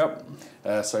see. Yep.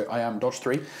 So I am dodge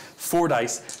 3. 4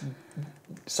 dice.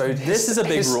 So This is a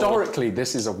big roll. historically,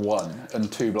 this is a 1 and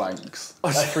 2 blanks.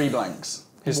 3 blanks.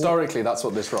 Historically, that's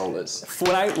what this roll is.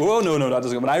 No, that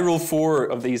doesn't go. When I roll 4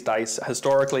 of these dice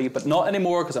historically, but not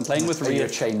anymore because I'm playing with Are you a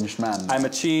Wraith. changed man? I'm a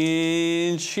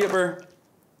change shaper.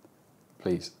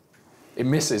 Please. It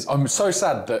misses. I'm so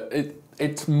sad that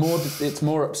it's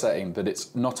more upsetting that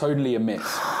it's not only a miss,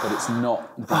 but it's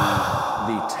not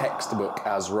the textbook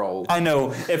as roll. I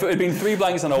know. If it had been 3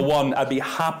 blanks and a 1, I'd be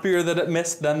happier that it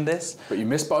missed than this. But you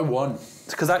missed by 1.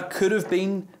 Because that could have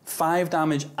been 5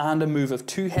 damage and a move of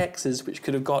 2 hexes, which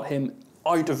could have got him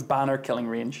out of banner killing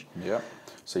range. Yeah.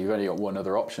 So you've only got one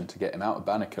other option to get him out of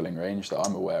banner killing range that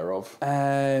I'm aware of.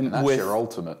 And And that's your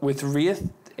ultimate. With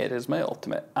Wraith, it is my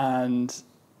ultimate. And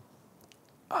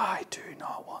I do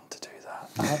not want to do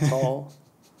that at all.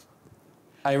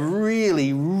 I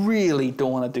really, really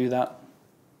don't want to do that.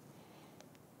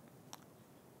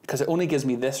 Because it only gives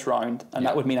me this round, and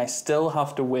that would mean I still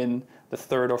have to win the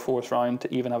 3rd or 4th round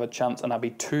to even have a chance, and I'd be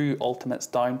 2 ultimates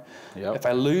down. Yep. If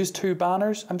I lose 2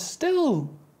 banners, I'm still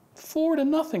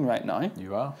 4-0 right now.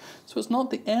 You are. So it's not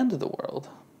the end of the world.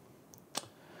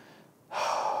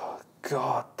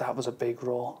 God, that was a big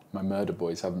roll. My murder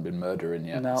boys haven't been murdering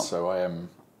yet, No. so I am.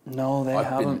 No, they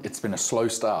haven't. It's been a slow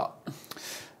start.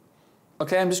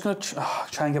 Okay, I'm just going to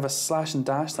try and give a slash and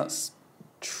dash. That's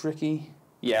tricky.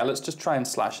 Yeah, let's just try and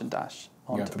slash and dash You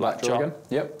going onto for Blackjaw again?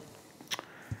 Yep.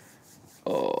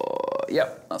 Oh,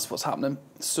 yep, that's what's happening.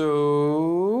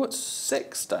 So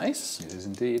 6 dice. It is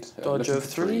indeed. Dodge Looking of for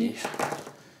 3.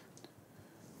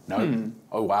 No.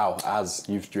 Oh wow, Az,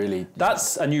 you've really...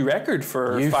 That's a new record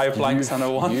for 5 blanks and a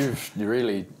 1. You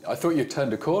really... I thought you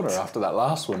turned a corner after that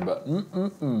last one, but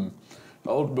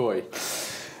old boy.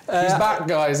 He's back,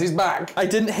 guys, he's back. I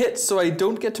didn't hit, so I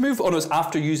don't get to move. Oh no, it's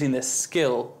after using this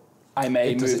skill, I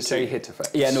may move. Does it say hit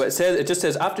effects? Yeah, no, it just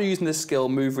says after using this skill,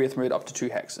 move Wraith and Raid up to 2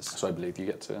 hexes. So I believe you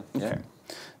get to... Okay.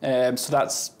 So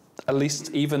that's... At least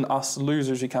even us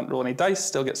losers who can't roll any dice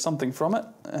still get something from it.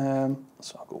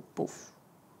 So I'll go both.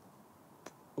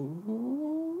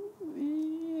 Ooh,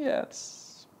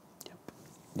 yes.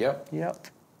 Yep.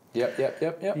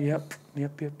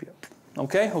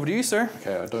 Okay, over to you, sir.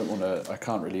 Okay, I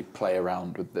can't really play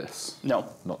around with this. No.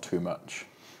 Not too much.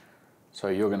 So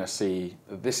you're going to see,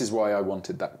 this is why I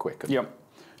wanted that quicker. Yep.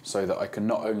 So that I can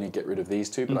not only get rid of these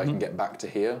two, but I can get back to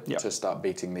here to start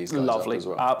beating these guys up as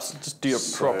well. Lovely. Just do a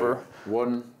proper...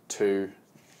 1, 2,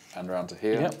 and round to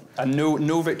here. Yep. And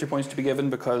no victory points to be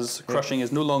given because crushing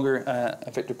is no longer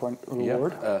a victory point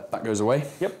reward. That goes away.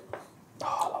 Yep.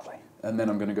 Oh, lovely. And then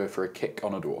I'm going to go for a kick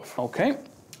on a dwarf. Okay.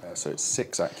 So it's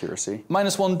 6 accuracy.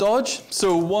 -1 dodge.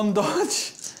 So 1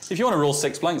 dodge. If you want to roll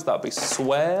 6 blanks, that'd be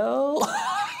swell.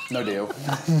 No deal.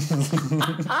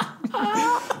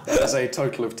 That's a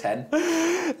total of 10.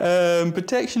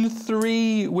 Protection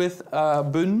 3 with a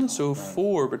boon, so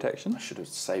 4 protection. I should have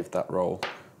saved that roll.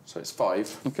 So it's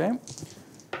 5. Okay.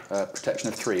 Protection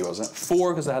of 3, was it?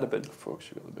 4 because I had a boon. 4 because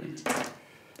you got the boon.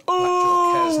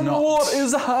 Oh, what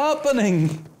is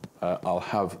happening? I'll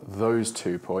have those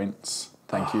 2 points.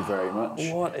 Thank you very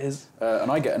much. What is... and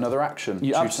I get another action.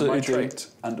 You absolutely to my trait.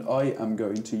 And I am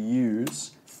going to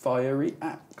use Fiery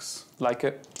Axe. Like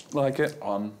it. Like it.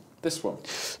 On this one.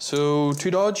 So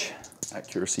 2 dodge.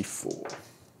 Accuracy 4.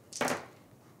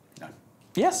 No.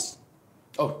 Yes.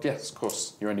 Oh, yes, of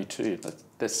course. You're only 2.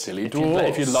 They're silly dwarves.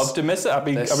 If you'd love to miss it, I'd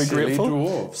be grateful.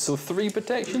 Dwarves. So 3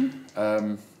 protection.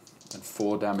 And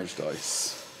 4 damage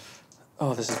dice.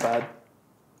 Oh, this is bad.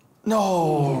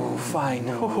 No, fine.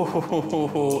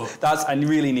 Oh, that's... I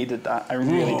really needed that. I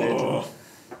really did.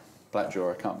 Blackjaw,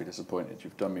 I can't be disappointed.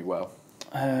 You've done me well.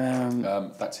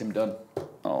 That's him done.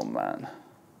 Oh man.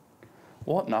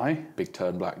 What now? Big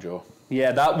turn Blackjaw.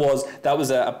 Yeah, that was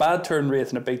a bad turn Wraith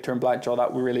and a big turn Blackjaw.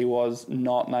 That really was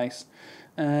not nice.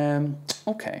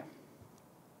 Okay.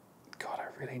 God, I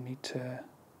really need to...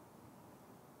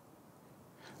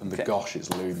 And the gosh is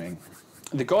looming.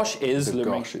 The gosh is looming.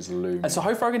 The gosh is looming. And so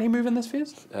how far can he move in this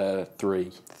phase?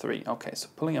 3. 3. Okay, so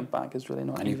pulling him back is really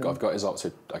not and even. I've got his ult,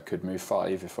 so I could move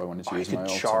 5 if I wanted to use my ult.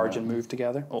 I could charge and move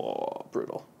together. Oh,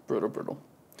 brutal. Brutal, brutal.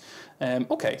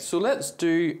 Okay, so let's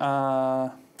do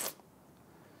a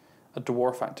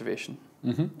dwarf activation.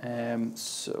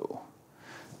 So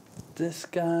this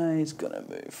guy's going to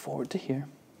move forward to here.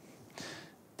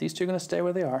 These two are going to stay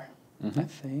where they are, I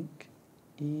think.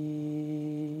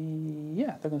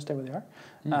 Yeah, they're going to stay where they are.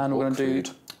 And we're going to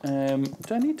do...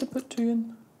 do I need to put 2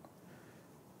 in?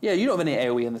 Yeah, you don't have any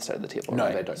AoE on the side of the table, No,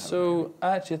 right? they don't have So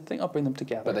actually, I think I'll bring them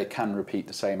together. But they can repeat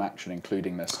the same action,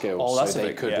 including their skills. Oh, that's so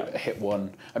they could hit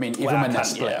one. I mean, even when they're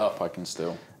split up, I can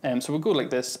still... so we'll go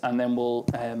like this, and then we'll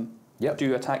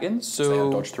do attack in. So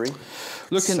dodge 3.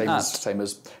 Looking at... Same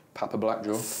as Papa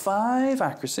Blackjaw. 5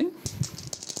 accuracy.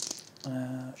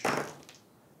 Sure.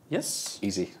 Yes.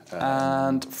 Easy.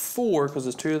 And 4, because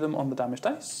there's 2 of them on the damage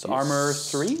dice. So yes. Armor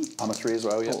 3. Armor 3 as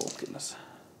well, yeah. Oh, goodness.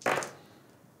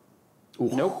 Ooh.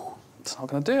 Nope. It's not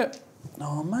going to do it.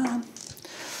 Oh, man.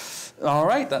 All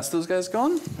right, that's those guys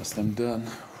gone. That's them done.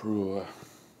 Ooh.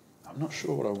 I'm not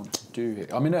sure what I want to do here.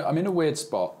 I'm in a weird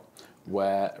spot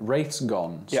where Wraith's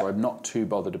gone, so I'm not too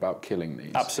bothered about killing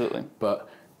these. Absolutely. But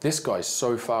this guy's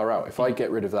so far out. If I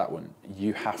get rid of that one,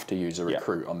 you have to use a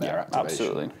recruit on their activation.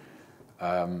 Absolutely.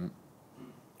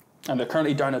 And they're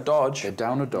currently down a dodge. They're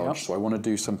down a dodge, so I want to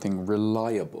do something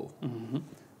reliable.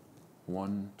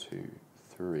 1, 2,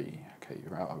 3. Okay,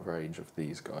 you're out of range of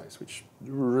these guys, which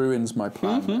ruins my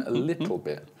plan a little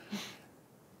bit.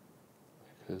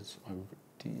 Because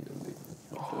ideally...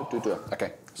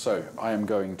 Okay, so I am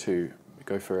going to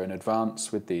go for an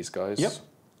advance with these guys. Yep.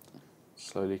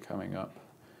 Slowly coming up.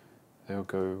 They'll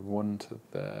go 1 to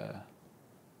there.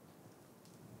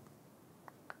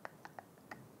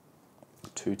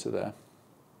 2 to there.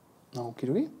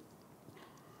 Okie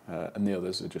and the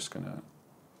others are just going to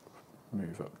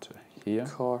move up to here.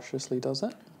 Cautiously does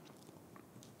it.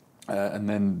 And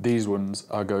then these ones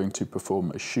are going to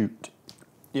perform a shoot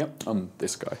on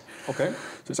this guy. Okay.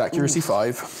 So it's accuracy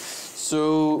 5.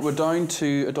 So we're down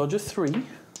to a dodge of 3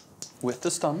 with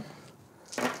the stun.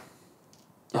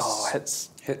 Yes. Oh, hits.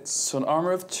 Hits. So an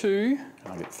armor of 2.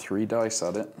 I'll get 3 dice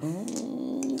at it.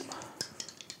 Mm.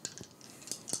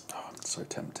 Oh, I'm so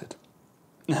tempted.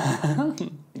 You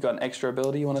You got an extra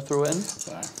ability you want to throw in?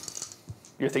 So.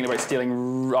 You're thinking about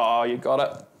stealing. Oh, you got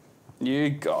it. You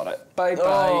got it. Bye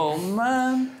bye. Oh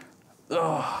man.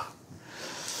 Oh.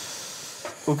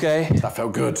 Okay. That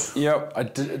felt good. Yep. I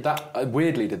did that.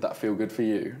 Weirdly, did that feel good for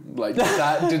you? Like,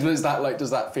 does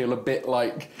that feel a bit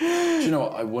like? Do you know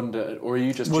what? I wonder, or are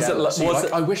you just jealous?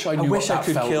 I wish I knew what that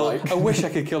felt like. I wish I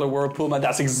could kill a whirlpool man.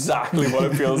 That's exactly what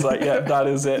it feels like. Yeah, that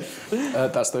is it.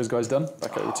 That's those guys done.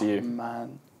 Back over to you.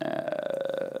 Man.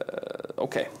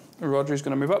 Okay. Rodri's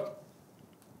going to move up.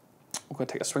 We're going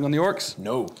to take a swing on the orcs.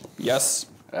 No. Yes.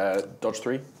 Dodge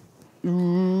 3.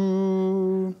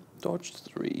 Ooh, dodge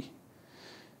 3.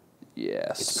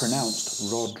 Yes. It's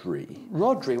pronounced Rodri.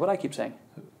 Rodri, what I keep saying.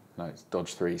 No, it's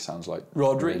Dodge 3 sounds like...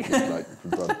 Rodri. Like, I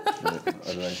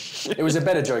don't know. It was a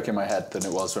better joke in my head than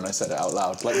it was when I said it out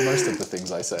loud, like most of the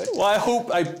things I say. Well, I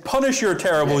hope I punish your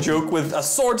terrible joke with a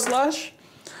sword slash.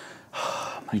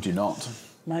 You do not.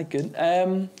 My good.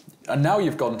 And now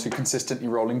you've gone to consistently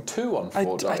rolling 2 on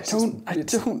 4 dice. I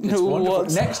don't know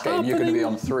what's Next game you're going to be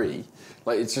happening. on 3.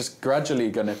 Like, it's just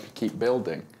gradually going to keep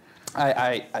building.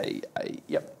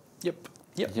 Yep.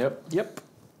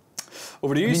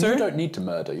 Over to you, sir. You don't need to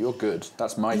murder. You're good.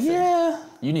 That's my thing. Yeah.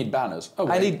 You need banners. Oh,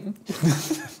 wait. I need...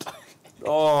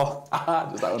 Oh.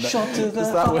 Does that one hurt? Shot to the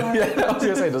Does that one, yeah, I was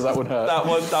going to say, does that one hurt? That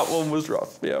one was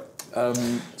rough, yeah.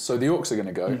 So the orcs are going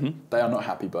to go. They are not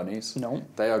happy bunnies. No.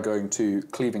 They are going to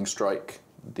cleaving strike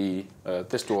the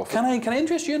this dwarf. Can I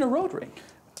interest you in a Rodri?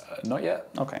 Not yet.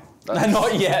 Okay.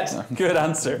 Not yet. No. Good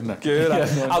answer. No. Good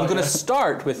answer. I'm going to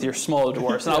start with your small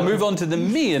dwarfs, and I'll move on to the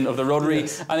main of the Rodri,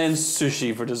 and then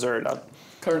sushi for dessert.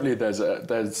 Currently,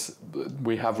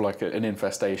 we have like an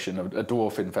infestation, a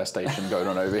dwarf infestation going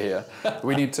on over here.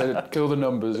 We need to kill the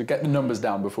numbers, get the numbers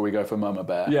down before we go for Mama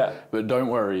Bear. Yeah. But don't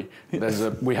worry,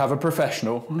 we have a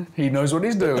professional. He knows what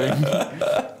he's doing,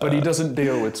 but he doesn't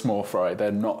deal with small fry. They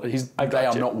are not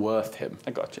worth him.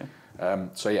 I got you.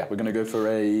 So yeah, we're going to go for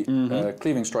a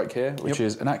cleaving strike here, which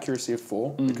is an accuracy of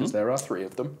 4 because there are 3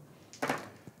 of them,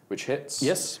 which hits.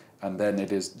 Yes. And then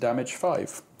it is damage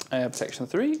 5. Protection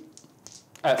 3.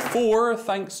 4,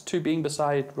 thanks to being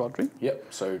beside Rodri. Yep,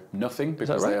 so nothing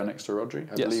because they are next to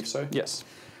Rodri, I believe so. Yes.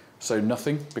 So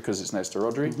nothing because it's next to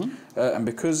Rodri. And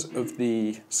because of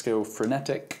the skill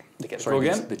Frenetic, the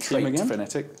trait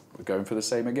Frenetic, we're going for the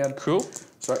same again. Cool.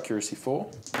 So accuracy 4.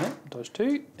 Yeah, dodge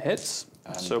 2, hits.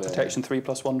 And so protection 3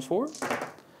 plus 1 is 4.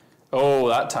 Oh,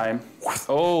 that time.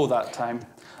 Oh, that time.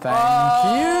 Thank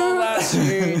you. That's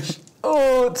huge.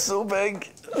 Oh, it's so big.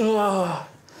 Oh.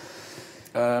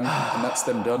 And that's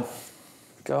them done.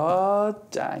 God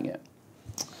dang it.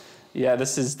 Yeah,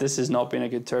 this is not been a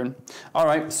good turn. All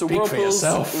right, so Whirlpools.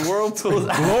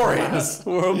 Glorious.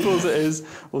 Whirlpools it is.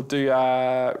 We'll do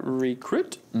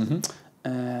recruit.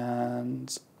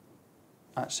 And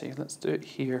actually, let's do it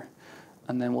here.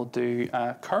 And then we'll do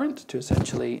current to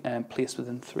essentially place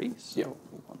within 3. So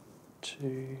 1,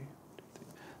 2,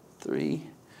 3,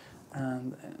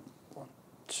 and then 1,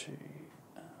 2, 1,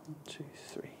 2,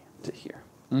 3 to here.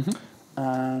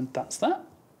 And that's that.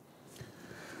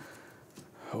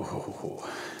 Oh,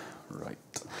 right.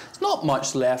 There's not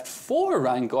much left for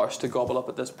Rangosh to gobble up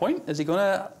at this point. Is he going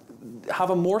to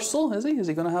have a morsel? Is he? Is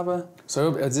he going to have a... So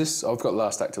I've got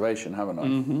last activation, haven't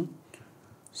I?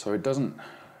 So it doesn't...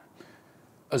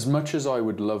 As much as I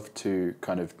would love to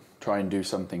kind of try and do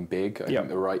something big, I think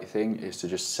the right thing is to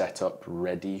just set up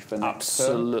ready for next turn.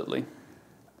 Absolutely.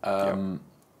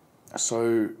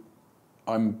 So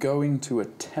I'm going to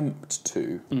attempt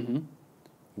to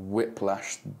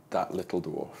whiplash that little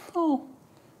dwarf. Oh.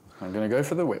 I'm going to go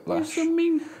for the whiplash, You're so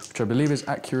mean. which I believe is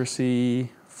accuracy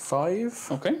 5.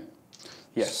 Okay.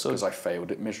 Yes, because I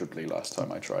failed it miserably last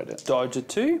time I tried it. Dodge a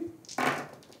 2.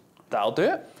 That'll do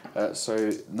it.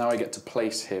 So now I get to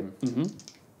place him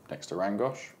next to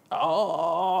Rangosh.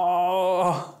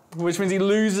 Oh, which means he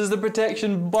loses the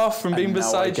protection buff from being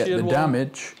beside Shield 1. the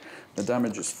damage. The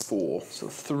damage is 4. So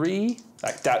 3.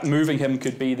 Like that moving him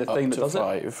could be the thing that does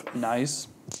 5. it. Nice.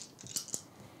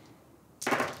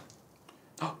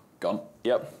 Gone.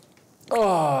 Yep.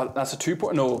 Oh, that's a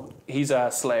 2-point. No, he's a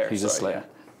Slayer. He's a Slayer.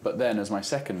 But then as my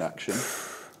second action...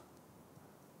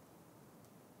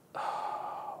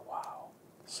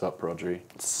 Sup, Rodri?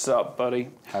 Sup, buddy?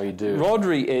 How you do?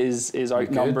 Rodri is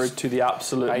outnumbered to the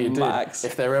absolute How you max.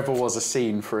 If there ever was a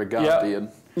scene for a Guardian.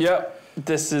 Yep.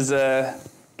 This is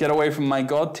get away from my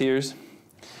Godtears.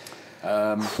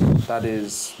 That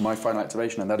is my final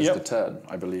activation, and that is the turn,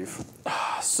 I believe.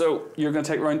 So you're going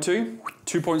to take round 2.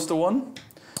 2 points to 1.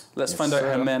 Let's find out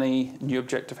how many new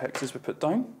objective hexes we put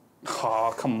down.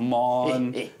 Oh, come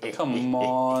on. Come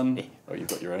on. Oh, you've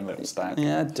got your own little stack.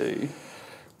 Yeah, I do.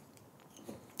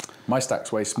 My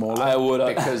stack's way smaller. I would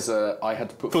because I had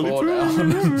to put 4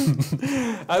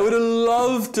 down. I would have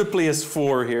loved to place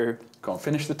 4 here. Come on,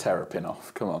 finish the terrapin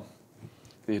off. Come on.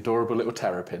 The adorable little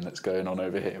terrapin that's going on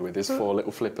over here with his 4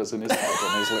 little flippers in his head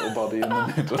and his little body in the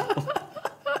middle.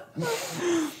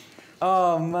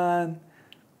 Oh man.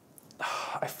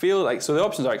 I feel like, so the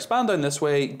options are expand down this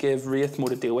way, give Wraith more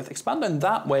to deal with, expand down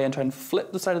that way and try and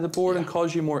flip the side of the board and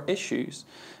cause you more issues.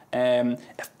 If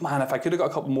I could have got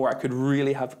a couple more, I could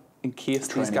really have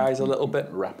encased these guys a little bit.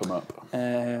 Wrap them up. Oh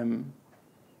man.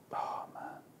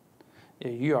 Yeah,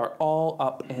 you are all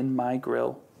up in my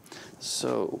grill.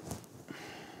 So...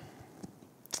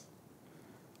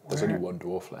 There's only 1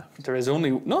 dwarf left. There is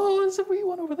only... No, there's a wee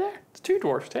one over there. It's 2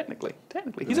 dwarfs, technically.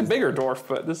 He's a bigger dwarf,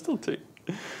 but there's still 2.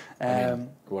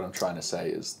 What I'm trying to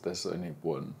say is there's only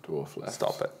 1 dwarf left.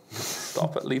 Stop it.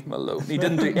 Stop it. Leave him alone. He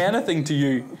didn't do anything to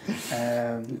you.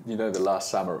 You know, the last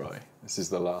samurai. This is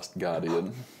the last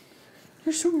guardian.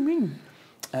 You're so mean.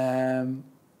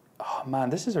 Oh, man,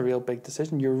 this is a real big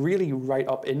decision. You're really right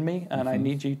up in me, and I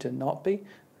need you to not be.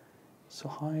 So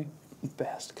how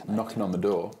best can Knocking on the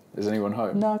door. Is anyone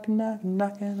home? Knocking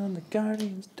on the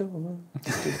guardian's door.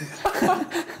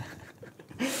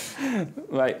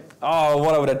 Right. Oh,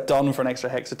 what I would have done for an extra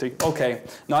hex or 2. Okay.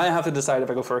 Now I have to decide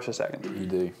if I go first or second. You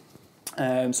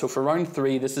do. So for round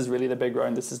 3, this is really the big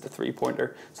round. This is the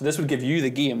 3-pointer. So this would give you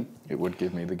the game. It would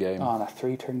give me the game. Oh, and a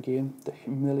 3-turn game. The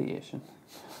humiliation.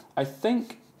 I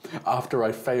think... After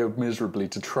I failed miserably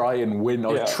to try and win,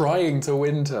 or trying to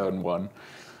win turn 1,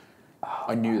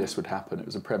 I knew this would happen. It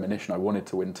was a premonition. I wanted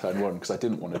to win turn 1 because I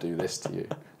didn't want to do this to you.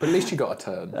 But at least you got a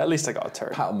turn. At least I got a turn.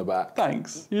 Pat on the back.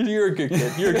 Thanks. You're a good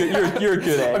kid. You're a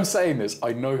good egg. I'm saying this.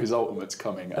 I know his ultimate's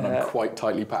coming, and I'm quite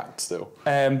tightly packed still.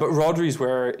 But Rodri's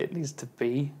where it needs to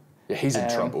be. Yeah, he's in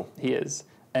trouble. He is.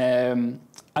 I'm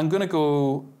going to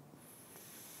go...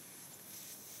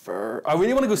 I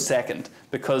really want to go second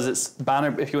because it's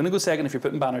banner. If you want to go second, if you're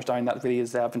putting banners down, that really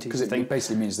is the advantageous thing. Because it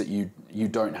basically means that you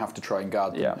don't have to try and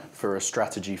guard them for a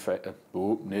strategy phase.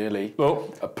 Nearly.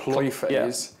 Oh, a ploy phase.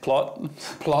 Yeah. Plot.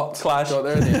 Clash. Got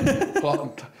there in the end.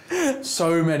 Plot.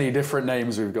 So many different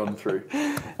names we've gone through.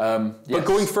 But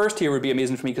going first here would be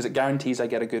amazing for me because it guarantees I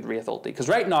get a good Wraith ulti. Because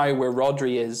right now, where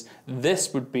Rodri is,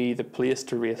 this would be the place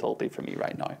to Wraith ulti for me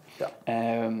right now.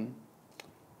 Yeah.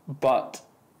 But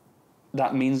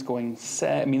that means going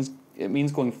it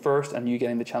means going first and you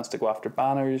getting the chance to go after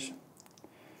banners.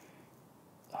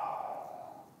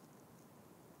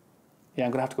 Yeah,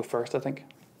 I'm gonna have to go first, I think.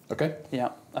 Okay. Yeah,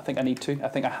 I think I need to. I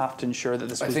think I have to ensure that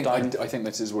this goes down. I think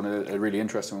this is a really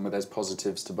interesting one where there's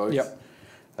positives to both. Yep.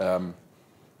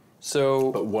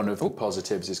 But one of the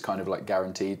positives is kind of like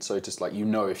guaranteed. So just like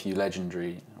if you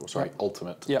legendary,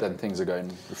 ultimate, then things are going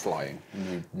flying. And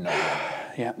you know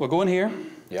that. Yeah, we're going here.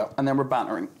 Yep. And then we're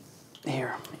bannering.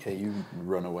 Here. Yeah, you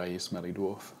run away, you smelly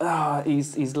dwarf.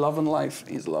 He's loving life.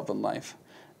 He's loving life.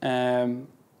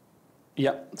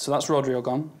 Yeah, so that's Rodrigo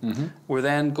gone. Mm-hmm. We're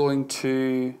then going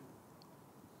to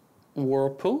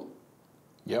Whirlpool.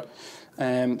 Yep.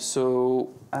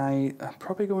 So I'm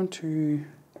probably going to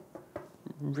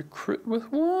recruit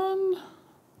with 1.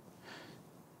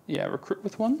 Yeah, recruit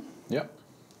with 1. Yep.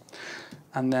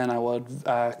 And then I would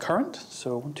current.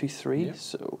 So 1, 2, 3. Yep.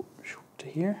 So to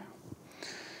here.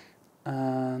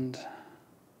 And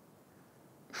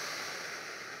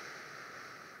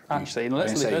actually,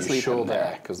 let's leave him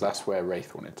there because that's where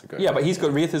Wraith wanted to go. Yeah, but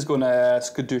Wraith is going to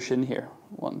skadoosh in here.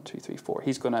 1, 2, 3, 4.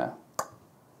 He's going to,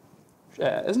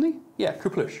 isn't he? Yeah,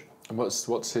 Kuplush. And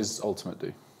what's his ultimate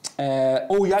do?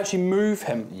 You actually move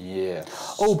him. Yeah.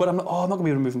 Oh, but I'm not going to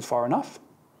be able to move him far enough.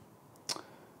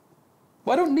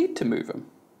 Well, I don't need to move him.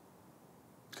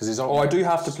 His ultimate, I do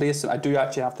have to place him. I do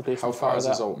actually have to place him. How far is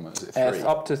his ultimate? Is it 3?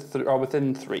 Up to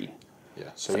within 3. Yeah,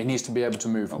 so he needs to be able to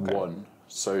move 1.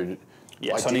 So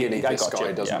ideally, this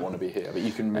guy doesn't want to be here, but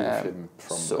you can move him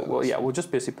from. So we'll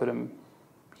just basically put him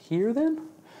here then,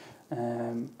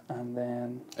 and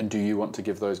then. And do you want to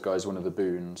give those guys one of the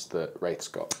boons that Wraith's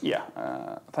got? Yeah.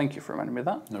 Thank you for reminding me of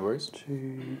that. No worries.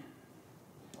 1,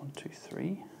 2,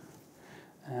 3,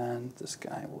 and this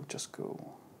guy will just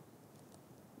go.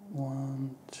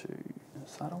 1, 2.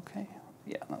 Is that okay?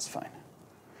 Yeah, that's fine.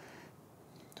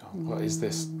 What is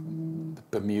this? The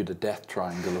Bermuda Death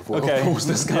Triangle of whirlpools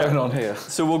that's going on here.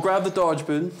 So we'll grab the dodge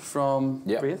boon from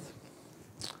Wraith.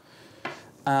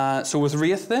 So with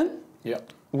Wraith then,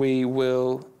 we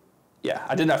will. Yeah,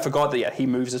 I forgot that. Yeah, he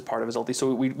moves as part of his ulti.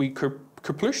 So we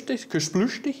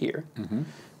kersplooshed here.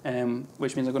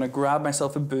 Which means I'm going to grab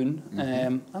myself a boon.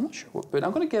 I'm not sure what boon.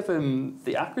 I'm going to give him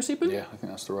the accuracy boon. Yeah, I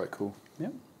think that's the right call. Yeah.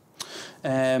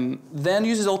 Then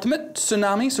uses ultimate,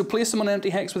 Tsunami, so place them on an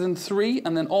empty hex within 3,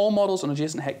 and then all models on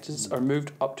adjacent hexes are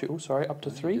moved up to, up to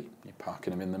 3. You're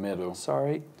parking them in the middle.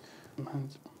 Sorry. So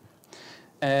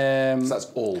that's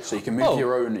all. So you can move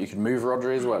your own, you can move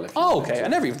Rodri as well. If you okay. I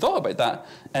never even thought about that.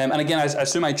 And again, I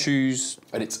assume I choose...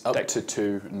 And it's up to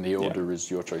 2, and the order is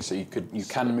your choice. So you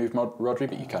can move Rodri,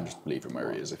 but you can just leave him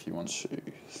where he is if you want. 2,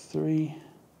 3,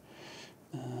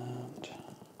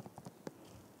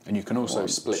 and you can also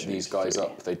split these guys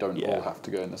up. They don't all have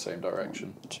to go in the same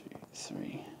direction. 1, 2,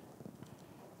 3.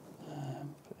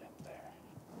 Put him there.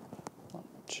 1,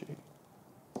 2,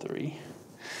 3.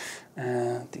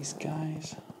 These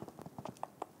guys.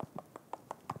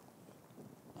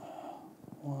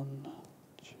 1,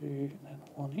 2, and then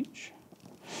 1 each.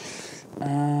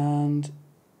 And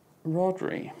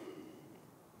Rodri,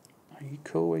 are you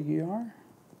cool where you are?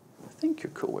 I think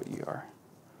you're cool where you are.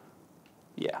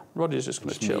 Yeah, Rodri's just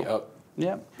going to chill. Meet up.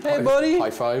 Yeah. Hey, buddy. High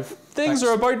five. Things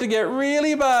are about to get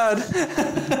really bad.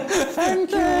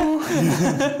 Thank you.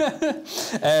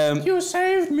 You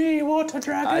saved me, Water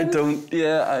Dragon. I don't.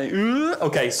 Yeah.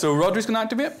 Okay. So Rodri's going to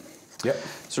activate. Yep.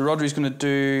 So Rodri's going to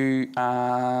do.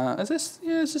 Is this?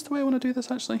 Yeah. Is this the way I want to do this?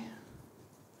 Actually.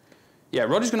 Yeah.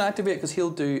 Rodri's going to activate because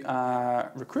he'll do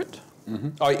recruit. Mm-hmm.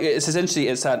 Oh, it's essentially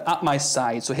at my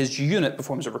side. So his unit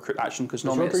performs a recruit action because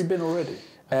normally. Has Rodri been already?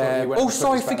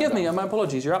 Sorry, forgive me. My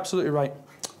apologies. You're absolutely right.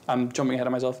 I'm jumping ahead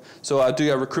of myself. So I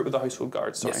do a recruit with the household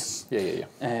guard. Sorry. Yes. Yeah.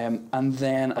 And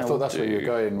then I thought that's where you were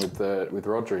going with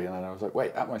Rodri, and then I was like,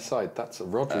 wait, at my side, that's a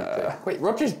Rodri thing. Wait,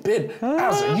 Rodri's bid.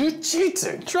 Az, are you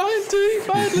cheating? Trying to,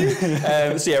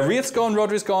 badly. So yeah, Wraith's gone,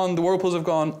 Rodri's gone, the Whirlpools have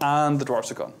gone, and the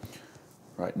Dwarfs are gone.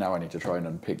 Right, now I need to try and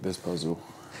unpick this puzzle.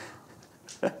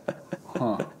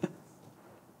 Huh.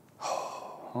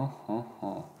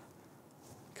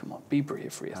 Come on, be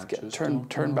brave, Wraith.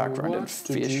 Turn back around and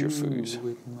face your foes.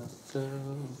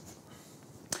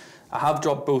 I have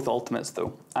dropped both ultimates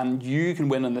though, and you can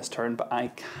win on this turn, but I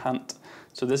can't.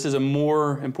 So this is a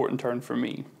more important turn for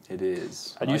me. It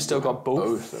is. And you still got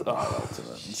both of my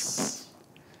ultimates.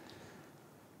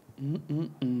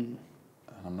 And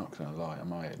I'm not going to lie, I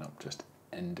might end up just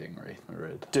ending Wraith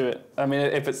Marid. Do it. I mean,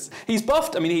 if it's he's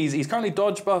buffed. I mean, he's currently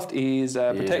dodge buffed. He's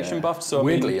protection buffed. So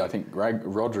weirdly, I think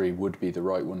Rodri would be the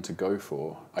right one to go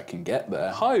for. I can get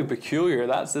there. How peculiar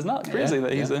that's isn't that crazy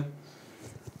that he's a.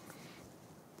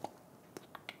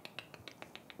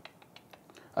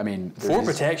 I mean, 4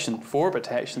 protection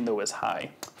though is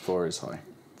high. 4 is high.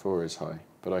 4 is high.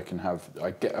 But I can have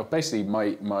basically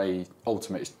my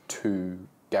ultimate is 2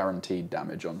 guaranteed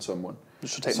damage on someone.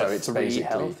 Which will take so it's 3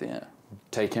 health. Yeah.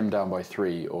 Take him down by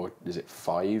 3, or is it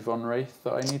 5 on Wraith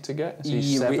that I need to get? Is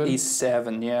he 7? He's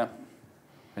 7, yeah.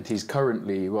 And he's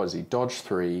currently, what is he? Dodge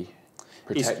 3,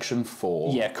 protection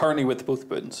 4. Yeah, currently with both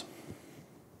buttons.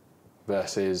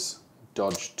 Versus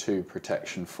dodge 2,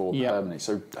 protection 4 permanently.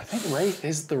 So I think Wraith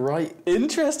is the right.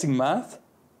 Interesting math.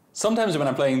 Sometimes when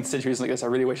I'm playing situations like this, I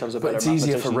really wish I was a better mathematician.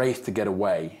 But it's easier for Wraith to get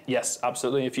away. Yes,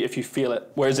 absolutely. If you feel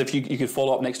it. Whereas if you could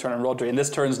follow up next turn on Rodri, and this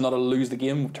turn's not a lose the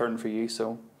game turn for you,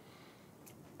 so.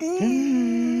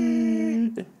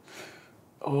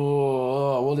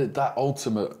 Oh, what did that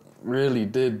ultimate really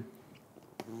did?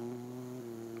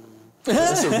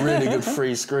 That's a really good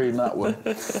free screen, that one.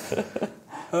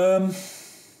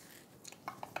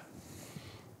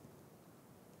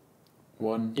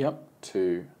 1,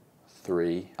 2,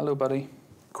 3. Hello, buddy.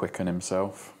 Quicken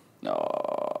himself.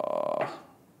 Oh.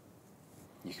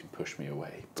 You can push me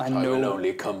away. I know. I will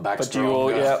only come back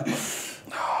stronger.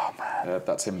 Oh, man.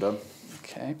 That's him done.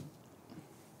 Okay.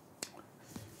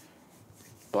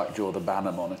 Blackjaw the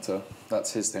banner monitor.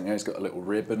 That's his thing. He's got a little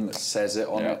ribbon that says it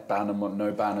on it. Banner,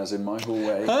 no banners in my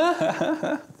hallway.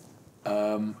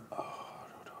 I'm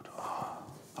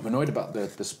annoyed about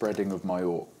the spreading of my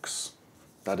orcs.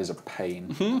 That is a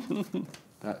pain.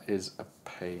 That is a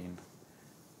pain.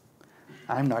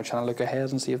 I'm now trying to look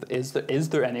ahead and see if is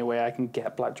there any way I can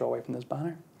get Blackjaw away from this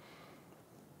banner.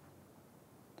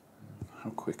 How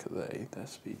quick are they? Their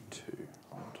speed 2.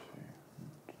 1, 2.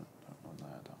 That one there.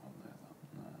 That one there. That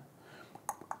one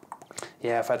there.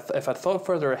 Yeah, if I'd thought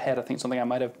further ahead, I think something I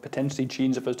might have potentially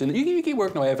changed if I was doing it. You keep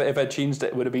working away. If I'd changed it,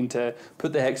 it would have been to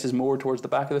put the hexes more towards the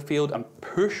back of the field and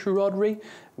push Rodri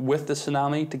with the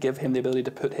Tsunami to give him the ability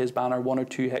to put his banner 1 or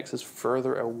 2 hexes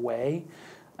further away.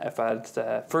 If I'd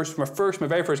my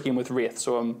very first game with Wraith,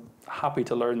 so I'm happy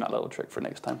to learn that little trick for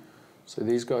next time. So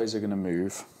these guys are going to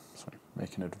move. Sorry,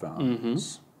 make an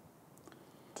advance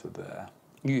to there.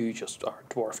 You just are a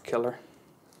dwarf killer.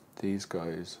 These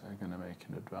guys are going to make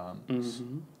an advance.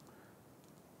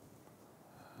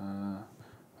 I'm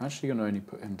actually going to only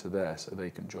put him to there so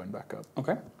they can join back up.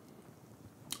 Okay.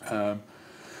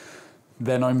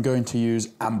 Then I'm going to use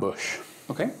Ambush,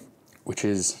 Okay. which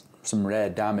is some rare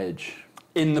damage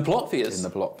In the plot phase. in the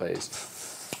plot phase.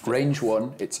 Range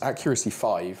 1, it's accuracy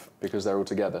 5 because they're all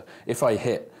together. If I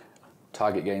hit,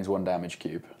 target gains 1 damage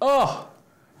cube. Oh,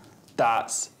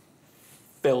 that's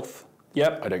filth.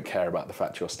 Yep. I don't care about the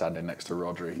fact you're standing next to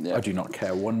Rodri. Yeah. I do not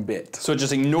care one bit. So it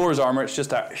just ignores armor. It's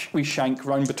just a wee shank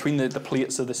round between the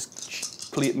plates of this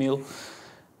plate meal.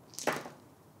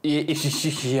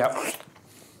 Yeah.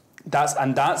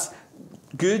 That's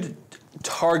good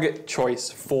target choice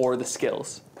for the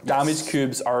skills. Damage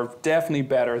cubes are definitely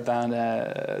better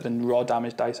than raw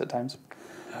damage dice at times.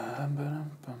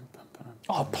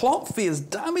 Oh, plot phase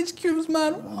damage cubes,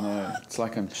 man. I know, it's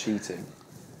like I'm cheating.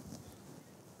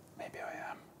 Maybe I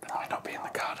am. Then I not be in the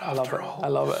card after all. I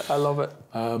love it. I love it.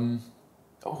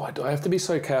 I have to be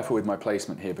so careful with my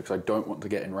placement here because I don't want to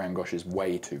get in Rangosh's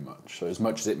way too much. So as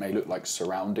much as it may look like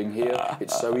surrounding here,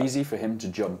 it's so easy for him to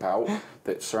jump out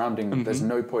that surrounding. There's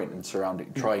no point in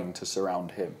trying to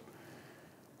surround him.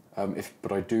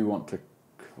 But I do want to.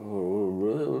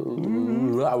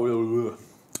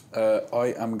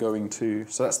 I am going to.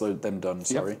 So that's them done.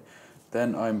 Sorry. Yep.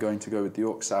 Then I'm going to go with the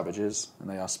Orc Savages, and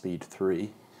they are speed 3.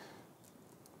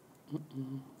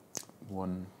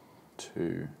 1,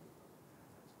 2,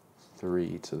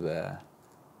 3 to there.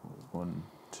 1,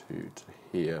 2 to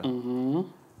here.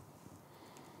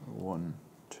 1,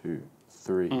 2,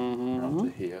 3 round to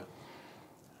here,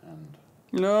 and.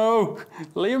 No,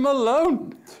 leave him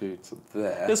alone. 2 to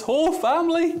there. His whole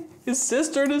family, his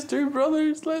sister and his 2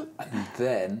 brothers. And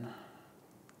then,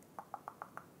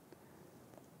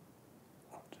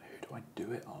 who do I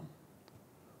do it on?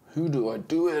 Who do I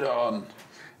do it on?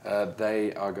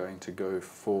 They are going to go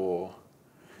for,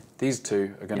 these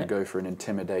 2 are going to go for an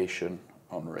intimidation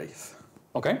on Wraith.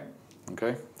 Okay.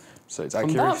 Okay, so it's From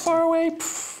accurate. that far away.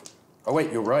 Pff. Oh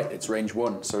wait, you're right. It's range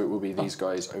 1, so it will be these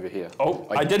guys over here. Oh,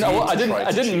 I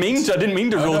didn't mean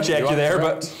to roll check you there,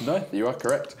 correct. But no, you are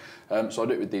correct. So I'll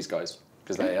do it with these guys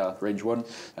because they are range 1,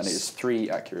 and it is 3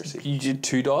 accuracy. You did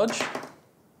 2 dodge.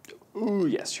 Ooh,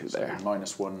 yes, you're So there.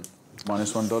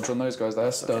 -1 dodge on those guys.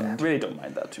 They're stunned. Okay. I really don't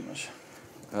mind that too much.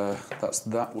 That's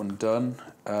that one done.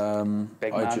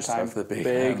 Big I man just time. have the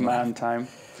big man time.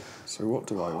 So what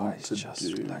do I want to just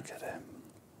do? Look at him.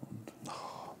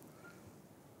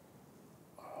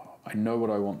 I know what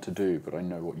I want to do, but I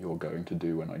know what you're going to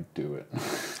do when I do it.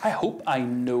 I hope I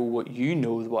know what you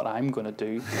know what I'm going to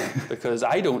do, because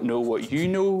I don't know what you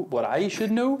know what I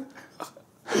should know.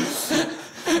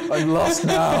 I'm lost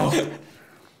now.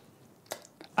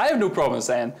 I have no problem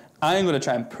saying I'm going to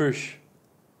try and push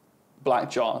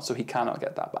Blackjaw so he cannot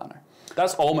get that banner.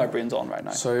 That's all my brain's on right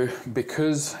now. So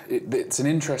because it's an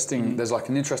interesting, there's like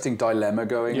an interesting dilemma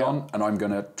going on, and I'm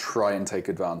going to try and take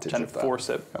advantage of that. Force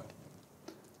it. Yep.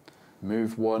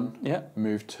 Move 1. Yeah.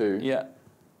 Move 2. Yeah.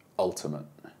 Ultimate.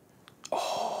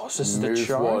 Oh, so this is the Move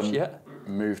charge. 1. Yeah.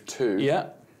 Move 2. Yeah.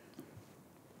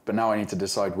 But now I need to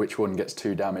decide which one gets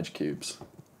 2 damage cubes.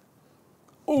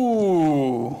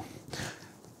 Ooh.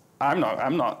 I'm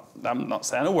not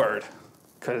saying a word,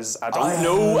 because I don't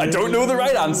know the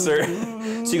right answer.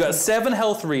 So you got 7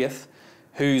 health Wraith,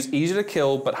 who's easy to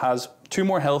kill but has 2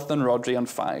 more health than Rodri and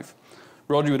 5.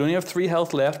 Rodri would only have 3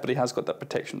 health left, but he has got that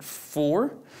protection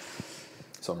 4.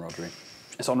 It's on Rodri.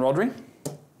 It's on Rodri.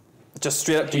 Just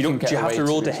straight up. Do you have to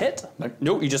roll to hit?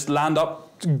 No, you just land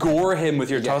up, gore him with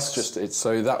your tusks.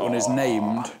 So that one is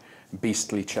named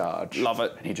Beastly Charge. Love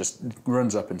it. And he just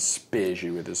runs up and spears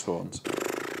you with his horns.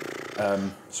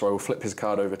 So I will flip his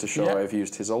card over to show I've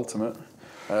used his ultimate.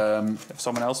 If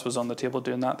someone else was on the table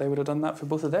doing that, they would have done that for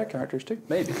both of their characters too.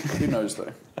 Maybe. Who knows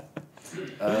though?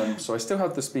 So I still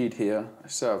have the speed here. I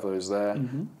still have those there.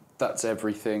 That's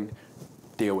everything.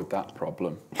 Deal with that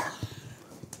problem.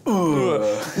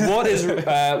 What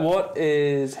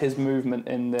is his movement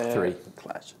in the 3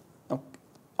 clash? Oh,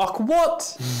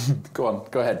 what? Go on,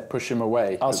 go ahead, push him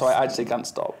away. Oh, so I actually can't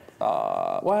stop.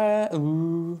 Where?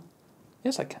 Ooh.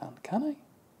 Yes, I can. Can I?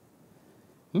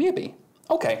 Maybe.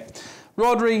 Okay,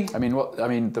 Rodri. I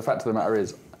mean, the fact of the matter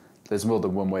is, there's more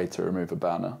than one way to remove a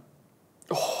banner.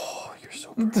 Oh, you're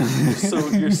so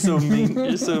brave. You're so mean.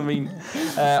 You're so mean.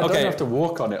 I don't have to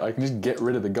walk on it. I can just get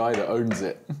rid of the guy that owns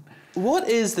it. What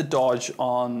is the dodge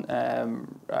on?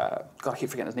 God, I keep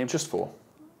forgetting his name. Just 4.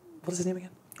 What is his name again?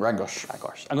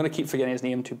 Rangosh. I'm going to keep forgetting his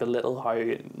name to belittle how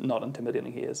not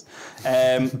intimidating he is.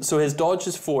 So his dodge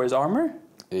is 4. His armor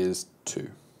is 2.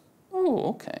 Oh,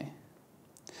 okay.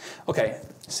 Okay.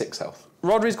 6 health.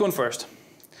 Rodri's going first.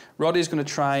 Rodri's going to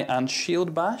try and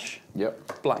shield bash.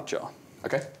 Yep. Blackjaw.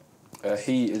 Okay.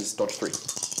 He is dodge 3.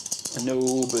 No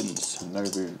boons. No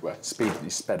boon. Well, speed. You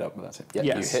sped up, but that's it. Yeah,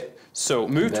 Yes. you hit. So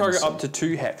move target some. up to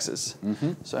 2 hexes.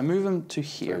 So I move him to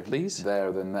here, please.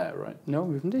 There, then there, right? No,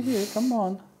 move him to here. Come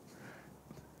on.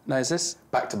 Now is this?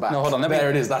 Back to back. No, hold on. There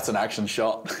it is. That's an action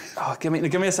shot. Oh, give me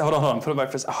a sec. Hold on. Put it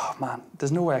back first. Oh man,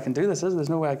 there's no way I can do this. Is there? There's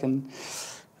no way I can.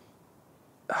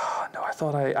 Oh, no, I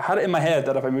thought I had it in my head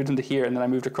that if I moved him to here and then I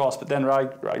moved across, but then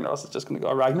Ragnaros is just going to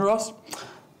go Ragnaros.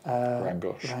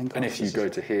 Rangosh. And if you go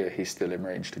to here, he's still in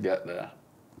range to get there.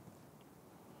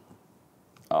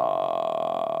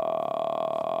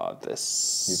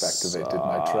 This. You've activated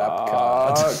my trap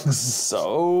card.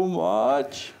 So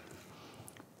much.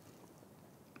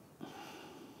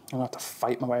 I'm going to have to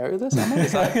fight my way out of this, am I?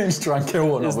 Just try and kill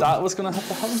one Is of them. that what's going to have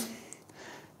to happen?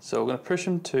 So we're going to push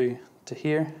him to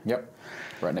here. Yep.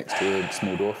 Right next to a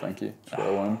small door, thank you. That's what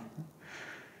I want.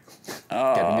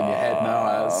 Getting in your head now,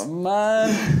 Az. Oh,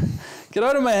 man. Get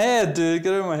out of my head, dude.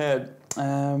 Get out of my head.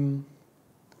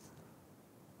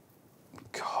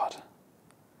 God.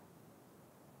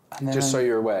 And then Just so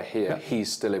you're aware here,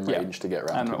 he's still in range to get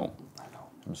around I know.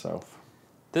 himself.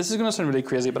 This is going to sound really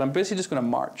crazy, but I'm basically just going to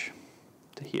march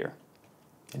to here.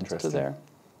 Interesting. To there.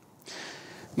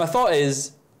 My thought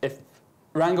is, if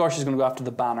Rangosh is going to go after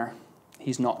the banner,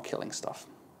 he's not killing stuff.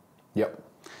 Yep.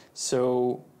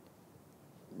 So,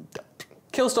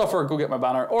 kill stuff or go get my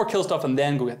banner, or kill stuff and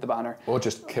then go get the banner. Or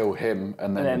just kill him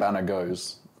and then the banner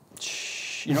goes.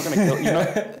 Shh, you're not going to kill. You're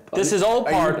not, this is all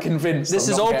Are part. you convinced? This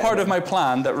I'm is not all getting part it? of my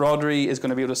plan that Rodri is going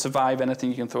to be able to survive anything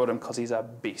you can throw at him because he's a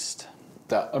beast.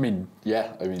 I mean,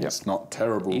 it's not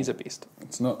terrible. He's a beast.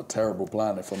 It's not a terrible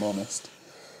plan, if I'm honest.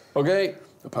 Okay.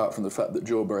 Apart from the fact that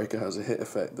Jawbreaker has a hit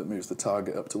effect that moves the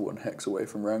target up to 1 hex away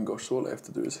from Rangosh, so all I have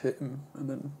to do is hit him, and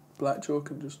then Blackjaw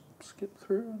can just skip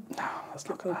through and No, that's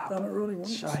not get going that to banner happen. rolling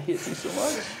once. I hate you so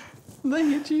much. I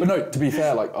hate you. But no, to be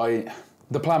fair,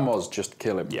 the plan was just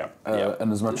kill him. Yeah.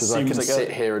 And as much It as I can seems like sit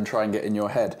here and try and get in your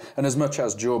head, and as much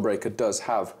as Jawbreaker does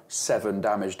have 7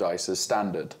 damage dice as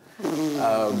standard,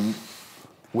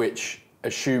 which,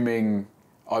 assuming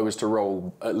I was to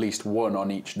roll at least 1 on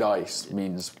each dice,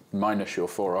 means minus your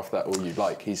 4 off that all you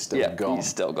like. He's still gone. He's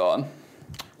still gone.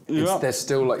 There's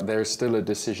still a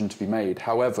decision to be made.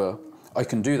 However, I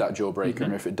can do that Jawbreaker,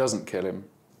 and if it doesn't kill him,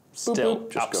 Still,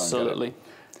 just absolutely.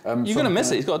 go and get it. You're going to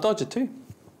miss it. He's got to dodge it too.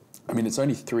 I mean, it's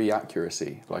only 3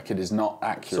 accuracy. It is not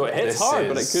accurate. So it hits hard,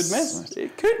 but it could miss.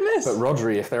 It could miss. But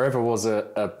Rodri, if there ever was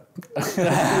a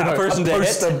person to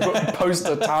hit.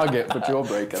 poster target for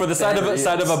Jawbreaker. For the side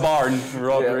of a barn,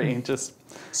 Rodri, just...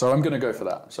 So I'm going to go for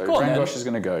that. So Rangosh is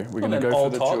going to go. We're going to go for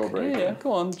the Jawbreaker. Yeah,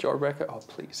 go on, Jawbreaker. Oh,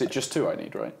 please. Is it just 2 I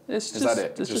need, right? Is that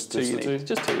it? It's just 2 you the need.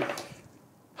 Just 2.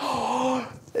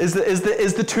 Is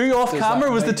the 2 off camera?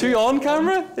 Was the 2 on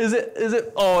camera? Is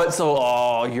it? Oh, it's so.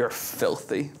 Oh, you're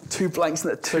filthy. 2 blanks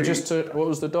and a 2. So just to, what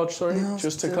was the dodge? Sorry,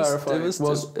 just to clarify, it was 2,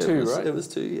 right? It was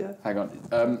 2, yeah. Hang on,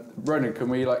 Ronan, can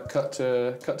we cut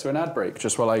to an ad break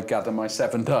just while I gather my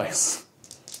 7 dice?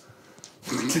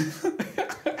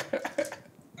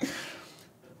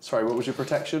 Sorry, what was your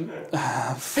protection?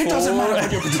 It doesn't matter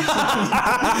what your protection.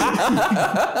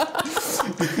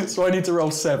 So I need to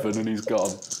roll 7 and he's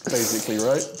gone, basically,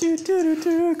 right?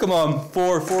 Come on,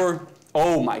 4.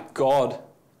 Oh my God.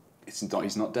 He's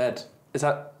not dead. Is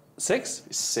that 6?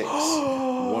 It's 6.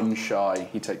 1 shy.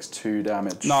 He takes 2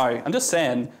 damage. No, I'm just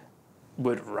saying,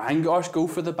 would Rangosh go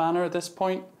for the banner at this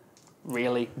point?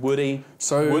 Really? Would he?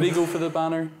 Would he go for the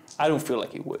banner? I don't feel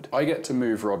like he would. I get to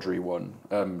move Rodri 1.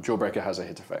 Jawbreaker has a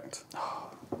hit effect.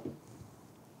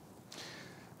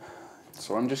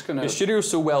 So I'm just going to... The studio's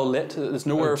so well lit that there's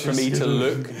nowhere for me to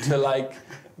look to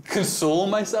console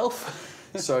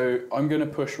myself. So I'm going to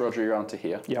push Rodri around to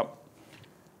here. Yep.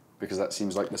 Because that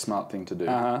seems like the smart thing to do.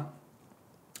 Uh-huh.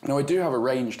 Now I do have a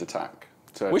ranged attack.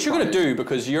 Which you're going to do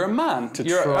because you're a man.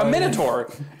 You're a minotaur.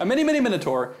 A mini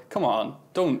minotaur. Come on.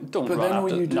 Don't But run then all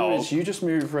after... you do is you just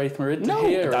move Wraith Marid to No,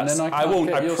 here and then I can't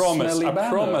get your smelly banner. I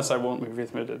promise I won't move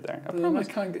Wraith Marid there. I promise.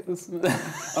 I can't get this.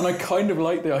 And I kind of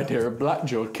like the idea of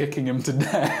Blackjaw kicking him to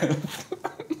death.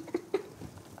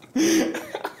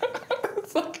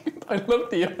 I love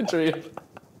the imagery.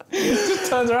 He just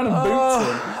turns around and boots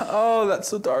him. Oh, that's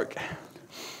so dark.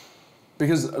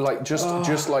 Because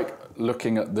just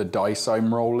looking at the dice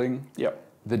I'm rolling, Yep.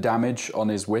 the damage on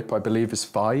his whip I believe is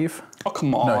 5. Oh,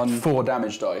 come on. No, 4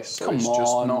 damage dice. So Come it's on,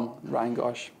 just not,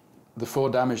 Rangosh. the 4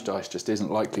 damage dice just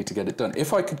isn't likely to get it done.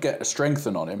 If I could get a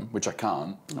strengthen on him, which I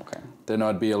can't, Okay. then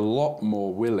I'd be a lot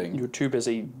more willing. You're too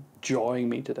busy jawing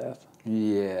me to death.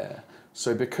 Yeah.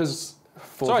 So because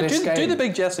for Sorry, this game, do the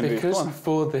big Jesse move. because Go on.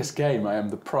 for this game I am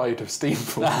the pride of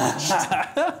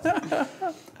Steamforged.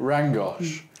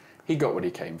 Rangosh, he got what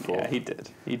he came for. Yeah, he did.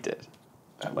 He did.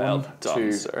 Well One, done,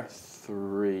 two, sir.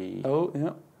 3. Oh,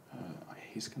 yeah.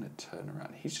 He's going to turn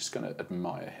around. He's just going to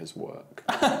admire his work.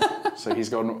 So he's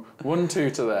gone 1, 2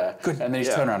 to there, and then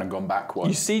he's turned around and gone back 1.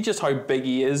 You see just how big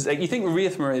he is. Like, you think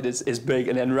Wraithmurad is big,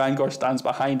 and then Rangor stands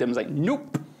behind him. It's like,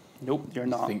 nope, you're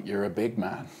not. I think you're a big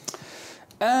man.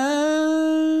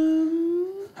 Um,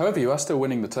 However, you are still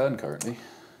winning the turn currently.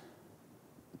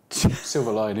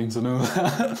 Silver linings and all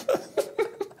that.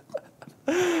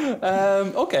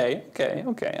 okay.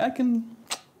 I can.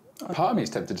 Part of me is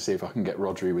tempted to see if I can get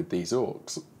Rodri with these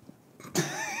orcs.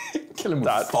 Kill him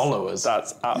with followers.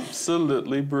 That's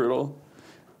absolutely brutal.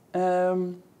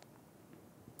 All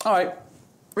right,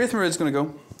 Wraithmurad's going to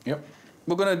go. Yep.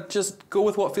 We're going to just go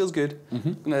with what feels good. We're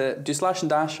going to do slash and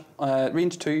dash,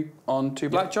 range 2 onto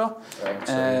Blackjaw.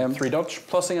 So 3 dodge.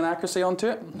 Plussing an accuracy onto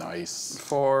it. Nice.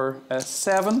 For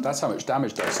 7. That's how much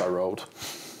damage dice I rolled.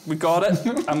 We got it.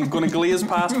 I'm going to glaze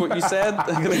past what you said.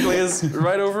 I'm going to glaze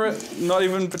right over it. Not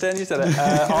even pretend you said it.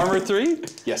 Armor 3.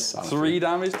 Yes. 3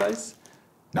 damage dice.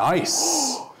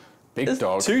 Nice. Big It's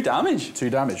dog. 2 damage. 2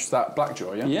 damage. That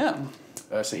Blackjaw, yeah?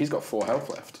 Yeah. So he's got 4 health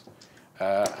left.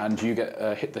 And you get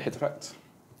hit effect.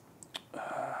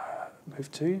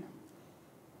 Move 2.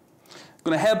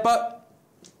 Going to headbutt.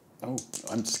 Oh,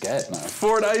 I'm scared now.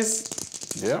 4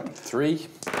 dice. Yeah. 3.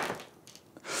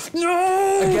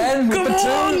 No! Again with Come the 2.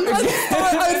 on! Again. I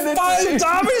have 5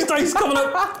 damage dice coming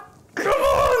up. Come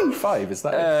on! 5, is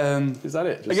that it? Is that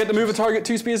it? I get to move a target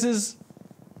 2 spaces.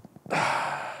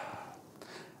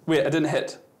 Wait, I didn't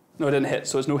hit. No, I didn't hit,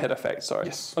 so it's no hit effect, sorry.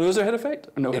 Yes. Oh, was there a hit effect?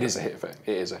 Or no It hit is a hit effect.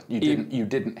 It is a. You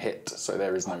didn't hit, so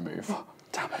there is no move.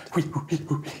 Damn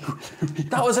it.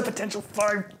 That was a potential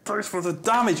 5 dice for the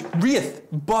damage. Wraith,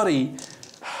 buddy.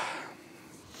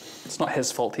 It's not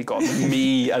his fault he got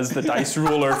me as the dice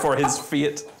roller for his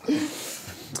fate.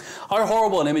 How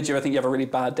horrible an image if I think you have a really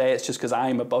bad day, it's just because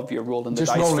I'm above you rolling the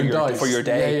Just dice, rolling for your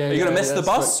day. Yeah, are you going to miss the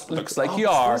bus? Looks like you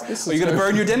are. Are you going to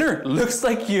burn your dinner? Looks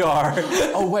like you are.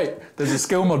 Oh wait, there's a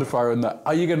skill modifier in that.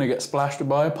 Are you going to get splashed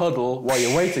by a puddle while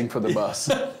you're waiting for the bus?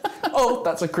 Oh,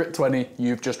 that's a crit 20.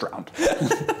 You've just drowned.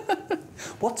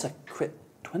 What's a crit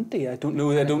 20? I don't know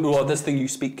what this thing you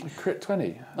speak. Crit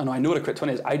 20? Oh, no, I know what a crit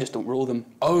 20 is. I just don't roll them.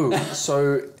 Oh,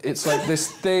 so it's like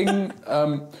this thing.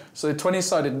 So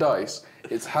 20-sided dice.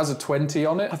 It has a 20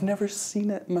 on it. I've never seen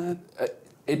it, man.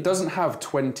 It doesn't have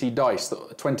 20 dice,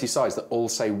 20 sides that all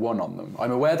say 1 on them.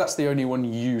 I'm aware that's the only one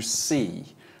you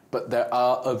see, but there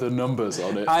are other numbers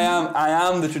on it. I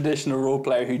am the traditional role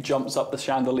player who jumps up the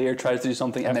chandelier, tries to do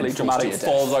something And then epically falls to dramatic, your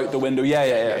falls out the window. Yeah.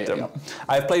 Yeah.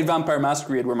 I've played Vampire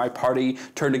Masquerade where my party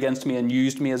turned against me and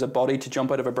used me as a body to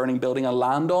jump out of a burning building and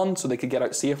land on so they could get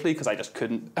out safely because I just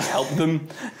couldn't help them.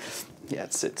 Yeah,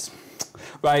 it's...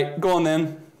 Right, go on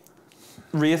then.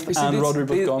 Wraith and Rodri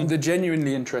both gone. The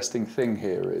genuinely interesting thing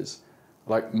here is,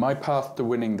 like, my path to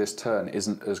winning this turn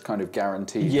isn't as kind of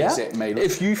guaranteed as it may look.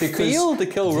 If you fail to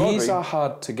kill Rodri... These are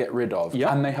hard to get rid of,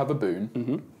 and they have a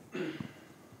boon.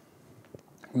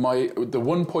 The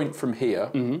 1 point from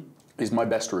here is my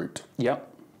best route. Yep.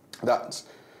 But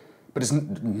it's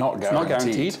not guaranteed. It's not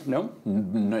guaranteed, no.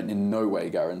 In no way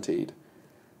guaranteed.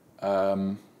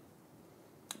 But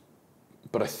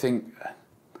I think...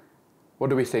 What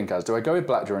do we think, Az? Do I go with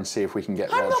Blackjaw and see if we can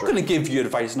get I'm Rodri? not going to give you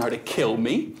advice on how to kill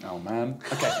me. Oh, man.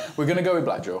 Okay, we're going to go with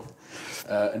Blackjaw.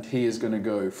 And he is going to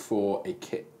go for a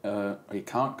kick. He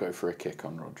can't go for a kick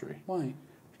on Rodri. Why?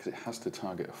 Because it has to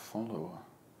target a follower.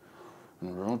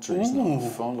 And Rodri's not a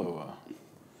follower.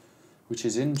 Which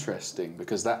is interesting,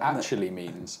 because that actually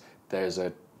means there's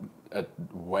a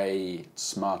way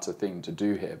smarter thing to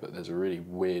do here, but there's a really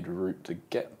weird route to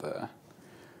get there.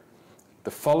 The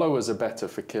followers are better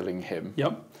for killing him.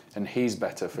 Yep. And he's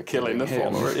better for killing the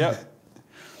him. follower, yep.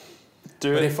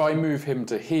 But if I move him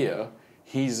to here,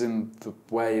 he's in the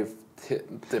way of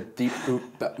the deep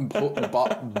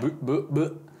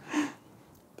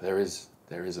There is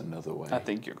another way. I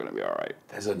think you're going to be all right.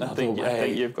 There's another way. I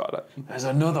think you've got it. There's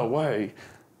another way.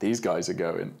 These guys are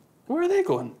going. Where are they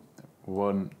going?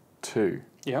 1, 2.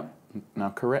 Yeah. Now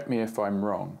correct me if I'm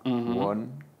wrong.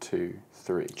 1, 2,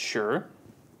 3. Sure.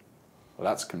 Well,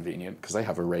 that's convenient because they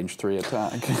have a range 3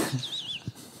 attack. Can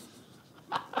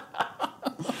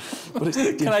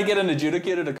I get an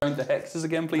adjudicator to count the hexes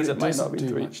again, please? It might not be 3.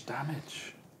 Too much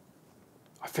damage.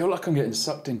 I feel like I'm getting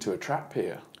sucked into a trap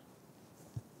here.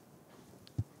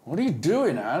 What are you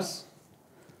doing, Az?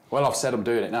 Well, I've said I'm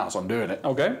doing it now, so I'm doing it.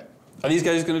 Okay. Are these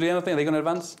guys going to do anything? Are they going to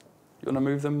advance? You want to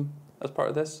move them as part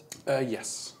of this?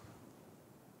 Yes.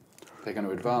 They're going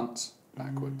to advance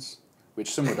backwards,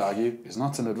 which some would argue is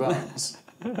not an advance,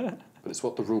 but it's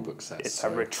what the rulebook says. It's a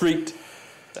retreat.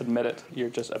 Admit it. You're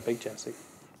just a big Jesse.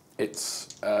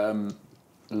 It's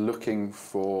looking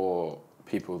for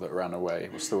people that ran away.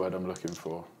 What's the word I'm looking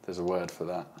for? There's a word for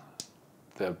that.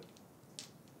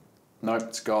 No,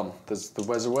 it's gone. There's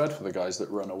a word for the guys that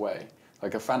run away.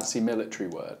 Like a fancy military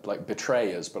word, like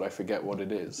betrayers, but I forget what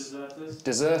it is. Deserters.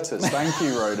 Deserters. Thank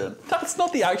you, Rodent. That's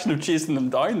not the action of chasing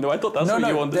them down, though. I thought that's what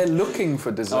you wanted. They're looking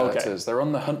for deserters. Okay. They're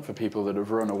on the hunt for people that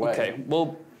have run away. Okay,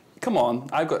 well, come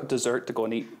on. I've got dessert to go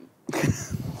and eat.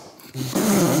 Does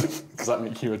that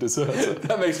make you a deserter?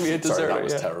 That makes me a deserter. Sorry, that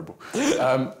was terrible.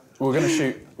 We're gonna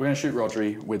shoot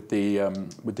Rodri with the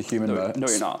human mercs. No,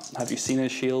 you're not. Have you seen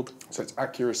his shield? So it's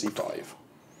accuracy 5.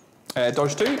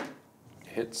 Dodge 2.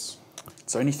 Hits.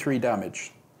 It's only 3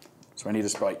 damage, so I need a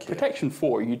spike here. Protection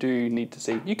 4. You do need to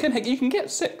see. You can get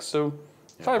 6. So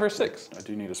 5 or 6. I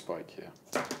do need a spike here.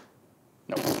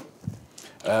 No.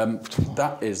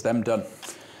 That is them done.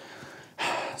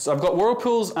 So I've got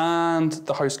Whirlpools and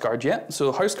the House Guard yet.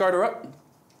 So House Guard are up.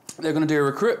 They're going to do a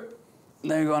recruit.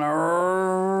 They're going to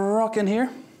rock in here.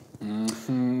 And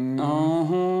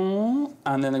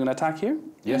then they're going to attack here.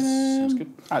 Yes, that's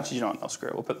good. Actually, you know what? I'll screw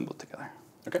it. We'll put them both together.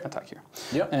 Okay. Attack here.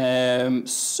 Yep.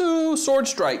 So Sword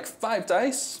Strike, 5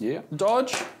 dice. Yeah.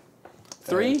 Dodge,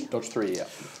 3. Dodge 3, yeah.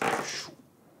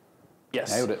 Yes.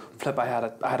 Nailed it. Flip, I had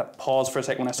a pause for a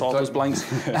second when I saw those blanks.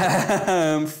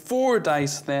 4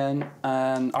 dice then,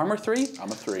 and armor 3.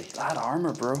 I'm a 3. That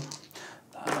armor, bro.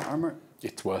 That armor.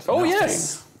 It's worth Oh, nothing.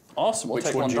 yes. Awesome. We'll Which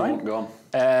take one do you down. want gone?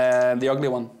 The ugly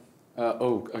one.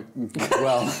 Well,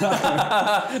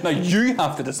 Now you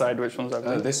have to decide which one's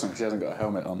ugly. this one, because he hasn't got a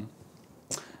helmet on.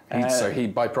 So he,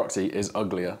 by proxy, is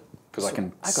uglier, because I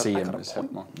can see him as head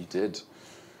on. You did.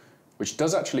 Which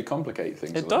does actually complicate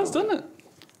things. It does, doesn't it?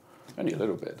 Only a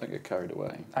little bit, don't get carried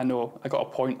away. I know, I got a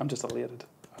point, I'm just elated.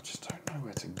 I just don't know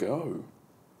where to go.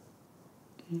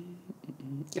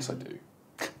 Yes, I do.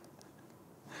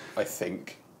 I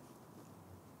think.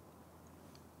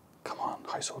 Come on,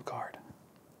 Household Guard.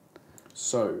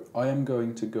 So, I am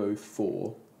going to go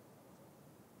for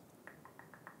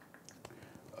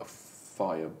a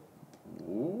fire.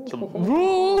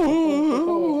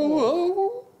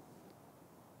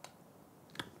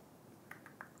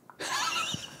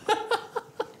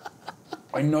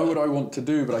 I know what I want to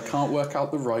do, but I can't work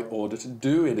out the right order to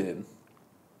do it in.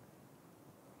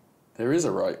 There is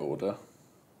a right order.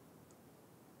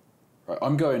 Right,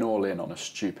 I'm going all in on a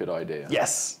stupid idea.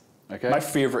 Yes. Okay. My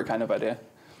favourite kind of idea.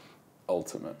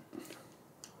 Ultimate.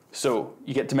 So,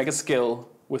 you get to make a skill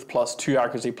with +2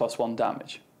 accuracy, +1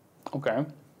 damage. Okay.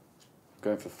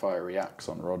 Going for fiery axe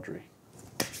on Rodri.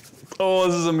 Oh,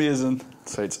 this is amazing.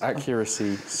 So it's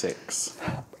accuracy 6.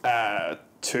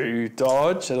 2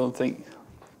 dodge, I don't think.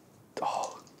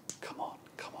 Oh, come on.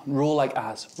 Roll like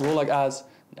Az.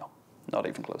 No, not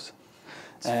even close.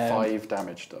 It's 5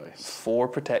 damage dice. 4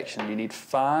 protection. You need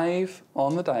 5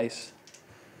 on the dice.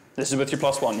 This is with your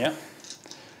 +1, yeah?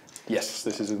 Yes,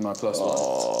 this is with my +1.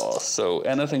 Oh, so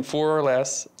anything 4 or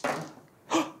less.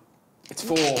 It's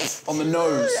 4 on the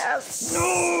nose. Yes!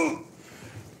 No!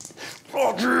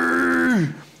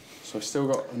 Rocky! So I've still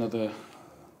got another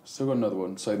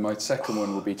one. So my second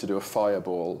one will be to do a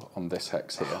fireball on this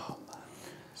hex here.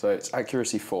 So it's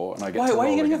accuracy 4, and I get to roll. Why are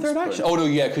you getting a against third action? bonus. Oh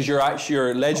no, yeah, because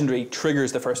your legendary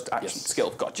triggers the first action skill.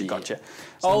 Gotcha.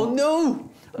 Oh no!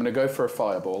 I'm going to go for a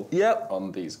fireball Yep.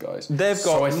 on these guys. They've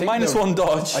So got I think -1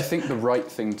 dodge. I think the right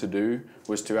thing to do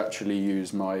was to actually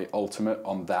use my ultimate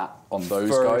on those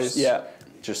First, guys. yeah.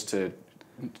 Just to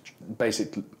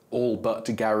basically all but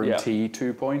to guarantee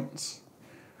 2 points,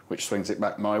 which swings it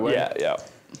back my way. Yeah.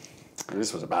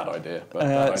 This was a bad idea. But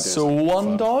bad idea So is 1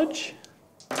 fun. dodge.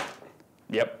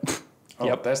 Yep. Oh,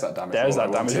 Yep. There's that damage. There's roll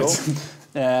that I damage wanted.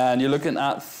 roll. And you're looking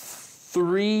at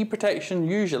 3 protection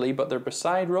usually, but they're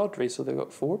beside Rodri, so they've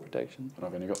got 4 protection. And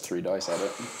I've only got 3 dice at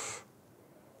it.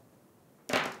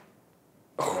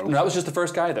 No, that was just the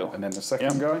first guy though. And then the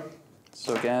second guy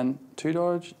So again, 2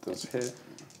 dodge, does hit.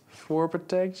 4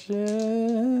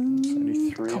 protection.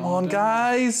 Only 3. Come on,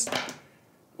 guys.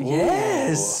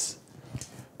 Yes.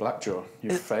 Blackjaw,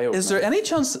 you failed. Is there any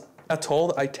chance at all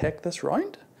that I take this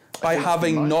round? By think you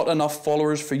having might. not enough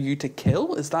followers for you to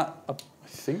kill? Is that a... I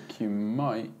think you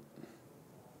might.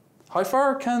 How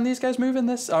far can these guys move in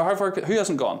this? How far? Who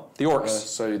hasn't gone? The orcs.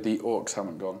 So the orcs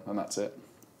haven't gone, and that's it.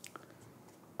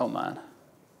 Oh man.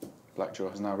 Blackjaw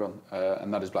has now gone,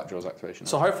 and that is Blackjaw's activation.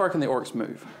 So how far can the orcs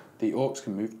move? The orcs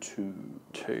can move 2.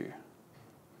 2.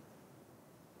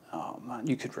 Oh man,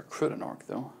 you could recruit an orc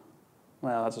though.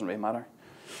 Well, that doesn't really matter.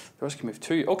 The orcs can move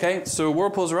 2. Okay, so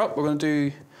whirlpools are up. We're going to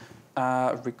do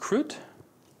recruit.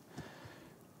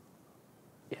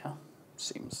 Yeah,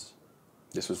 seems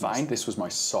This was fine. This was my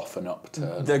soften up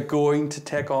turn. They're going to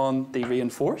take on the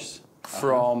reinforce.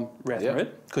 from Wraith and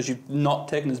Rid, because you've not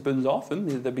taken his boons off him.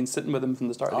 They've been sitting with him from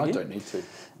the start of the game. I don't need to.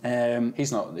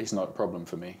 He's not a problem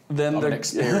for me. Then I'm an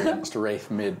experienced Wraith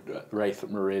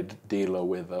Marid dealer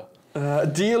with a...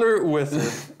 dealer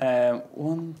with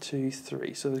 1, 2,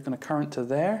 3. So they're going to current to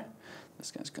there.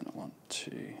 This guy's going to want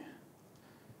to...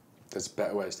 There's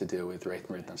better ways to deal with Wraith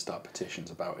Marid than start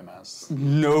petitions about him as.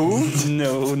 No,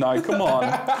 come on.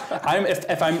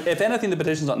 If anything, the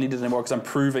petition's not needed anymore because I'm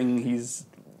proving he's.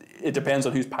 It depends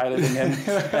on who's piloting him.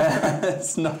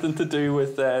 It's nothing to do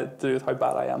with how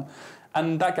bad I am.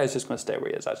 And that guy's just going to stay where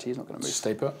he is. Actually, he's not going to move.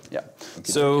 Stay put. Yeah.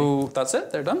 So that's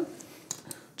it. They're done.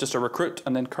 Just a recruit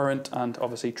and then current and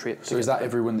obviously trait. So is that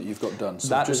everyone that you've got done?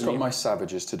 So I've just got my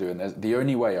savages to do, and the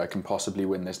only way I can possibly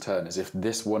win this turn is if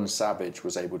this one savage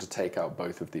was able to take out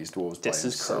both of these dwarves by himself. This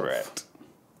is correct.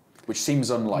 Which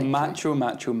seems unlikely. Macho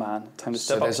man. Time to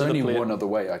step up to the plate. So there's only one other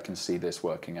way I can see this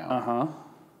working out.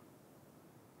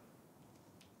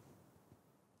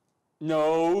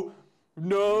 No.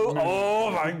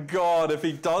 Oh my god, if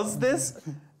he does this.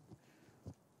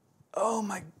 Oh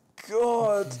my god.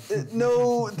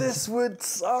 No, this would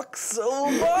suck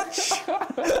so much.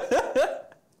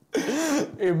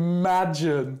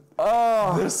 Imagine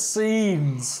the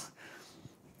scenes.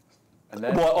 And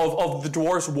then of the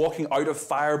dwarves walking out of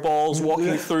fireballs,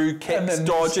 walking through kicks,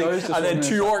 dodging, and then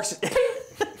 2 orcs.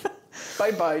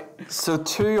 Bye-bye. So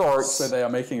 2 orcs. So they are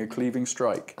making a cleaving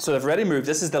strike. So they've already moved.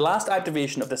 This is the last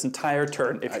activation of this entire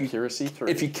turn. Accuracy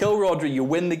 3. If you kill Rodri, you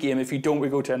win the game. If you don't, we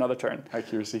go to another turn.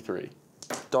 Accuracy 3.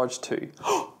 Dodge 2.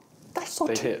 That's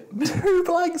not hit. 2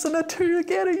 blanks and a 2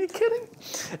 again. Are you kidding?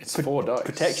 It's 4 dice.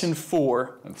 Protection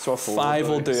 4. And so a 5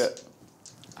 will do it.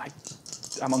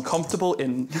 I'm uncomfortable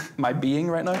in my being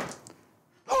right now. You're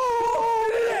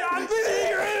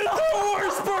the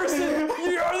worst person.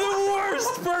 You're the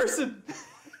worst person.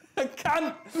 I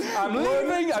can't. I'm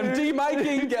leaving. I'm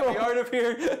demiking. Get me out of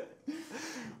here.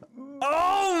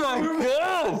 Oh my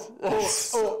god!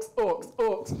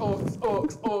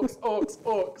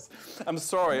 Orcs. I'm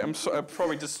sorry. I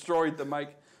probably destroyed the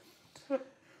mic.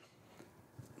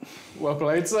 Well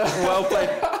played, sir. Well played.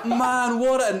 Man,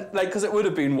 what a... Because it would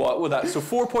have been what with that? So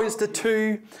 4 points to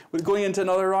 2. With going into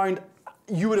another round,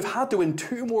 you would have had to win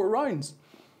 2 more rounds.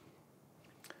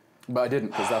 But I didn't,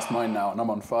 because that's mine now, and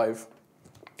I'm on 5.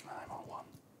 I'm on 1.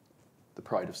 The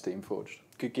pride of Steamforged.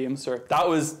 Good game, sir. That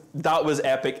was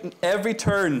epic. Every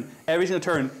single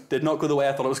turn did not go the way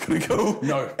I thought it was going to go.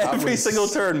 No. Every single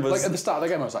turn was... Like at the start of the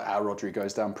game, I was like, Rodri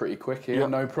goes down pretty quick here,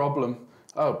 no problem.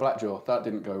 Oh, Blackjaw, that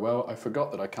didn't go well. I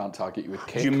forgot that I can't target you with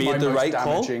kick. You made the right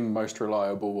call. Most damaging, most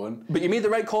reliable one. But you made the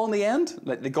right call in the end.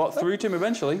 Like, they got through to him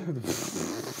eventually.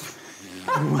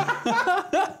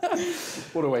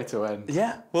 What a way to end.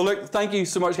 Yeah. Well, look, thank you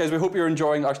so much, guys. We hope you're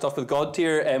enjoying our stuff with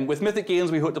Godtear. With Mythic Games,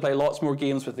 we hope to play lots more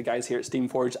games with the guys here at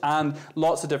Steamforged and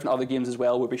lots of different other games as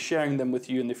well. We'll be sharing them with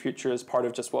you in the future as part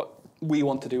of just what we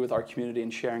want to do with our community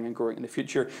and sharing and growing in the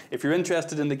future. If you're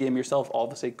interested in the game yourself,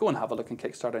 obviously, go and have a look on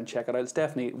Kickstarter and check it out. It's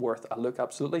definitely worth a look,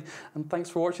 absolutely. And thanks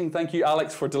for watching. Thank you,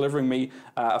 Alex, for delivering me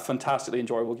a fantastically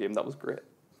enjoyable game. That was great.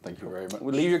 Thank you very much.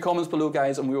 Leave your comments below,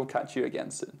 guys, and we will catch you again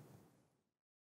soon.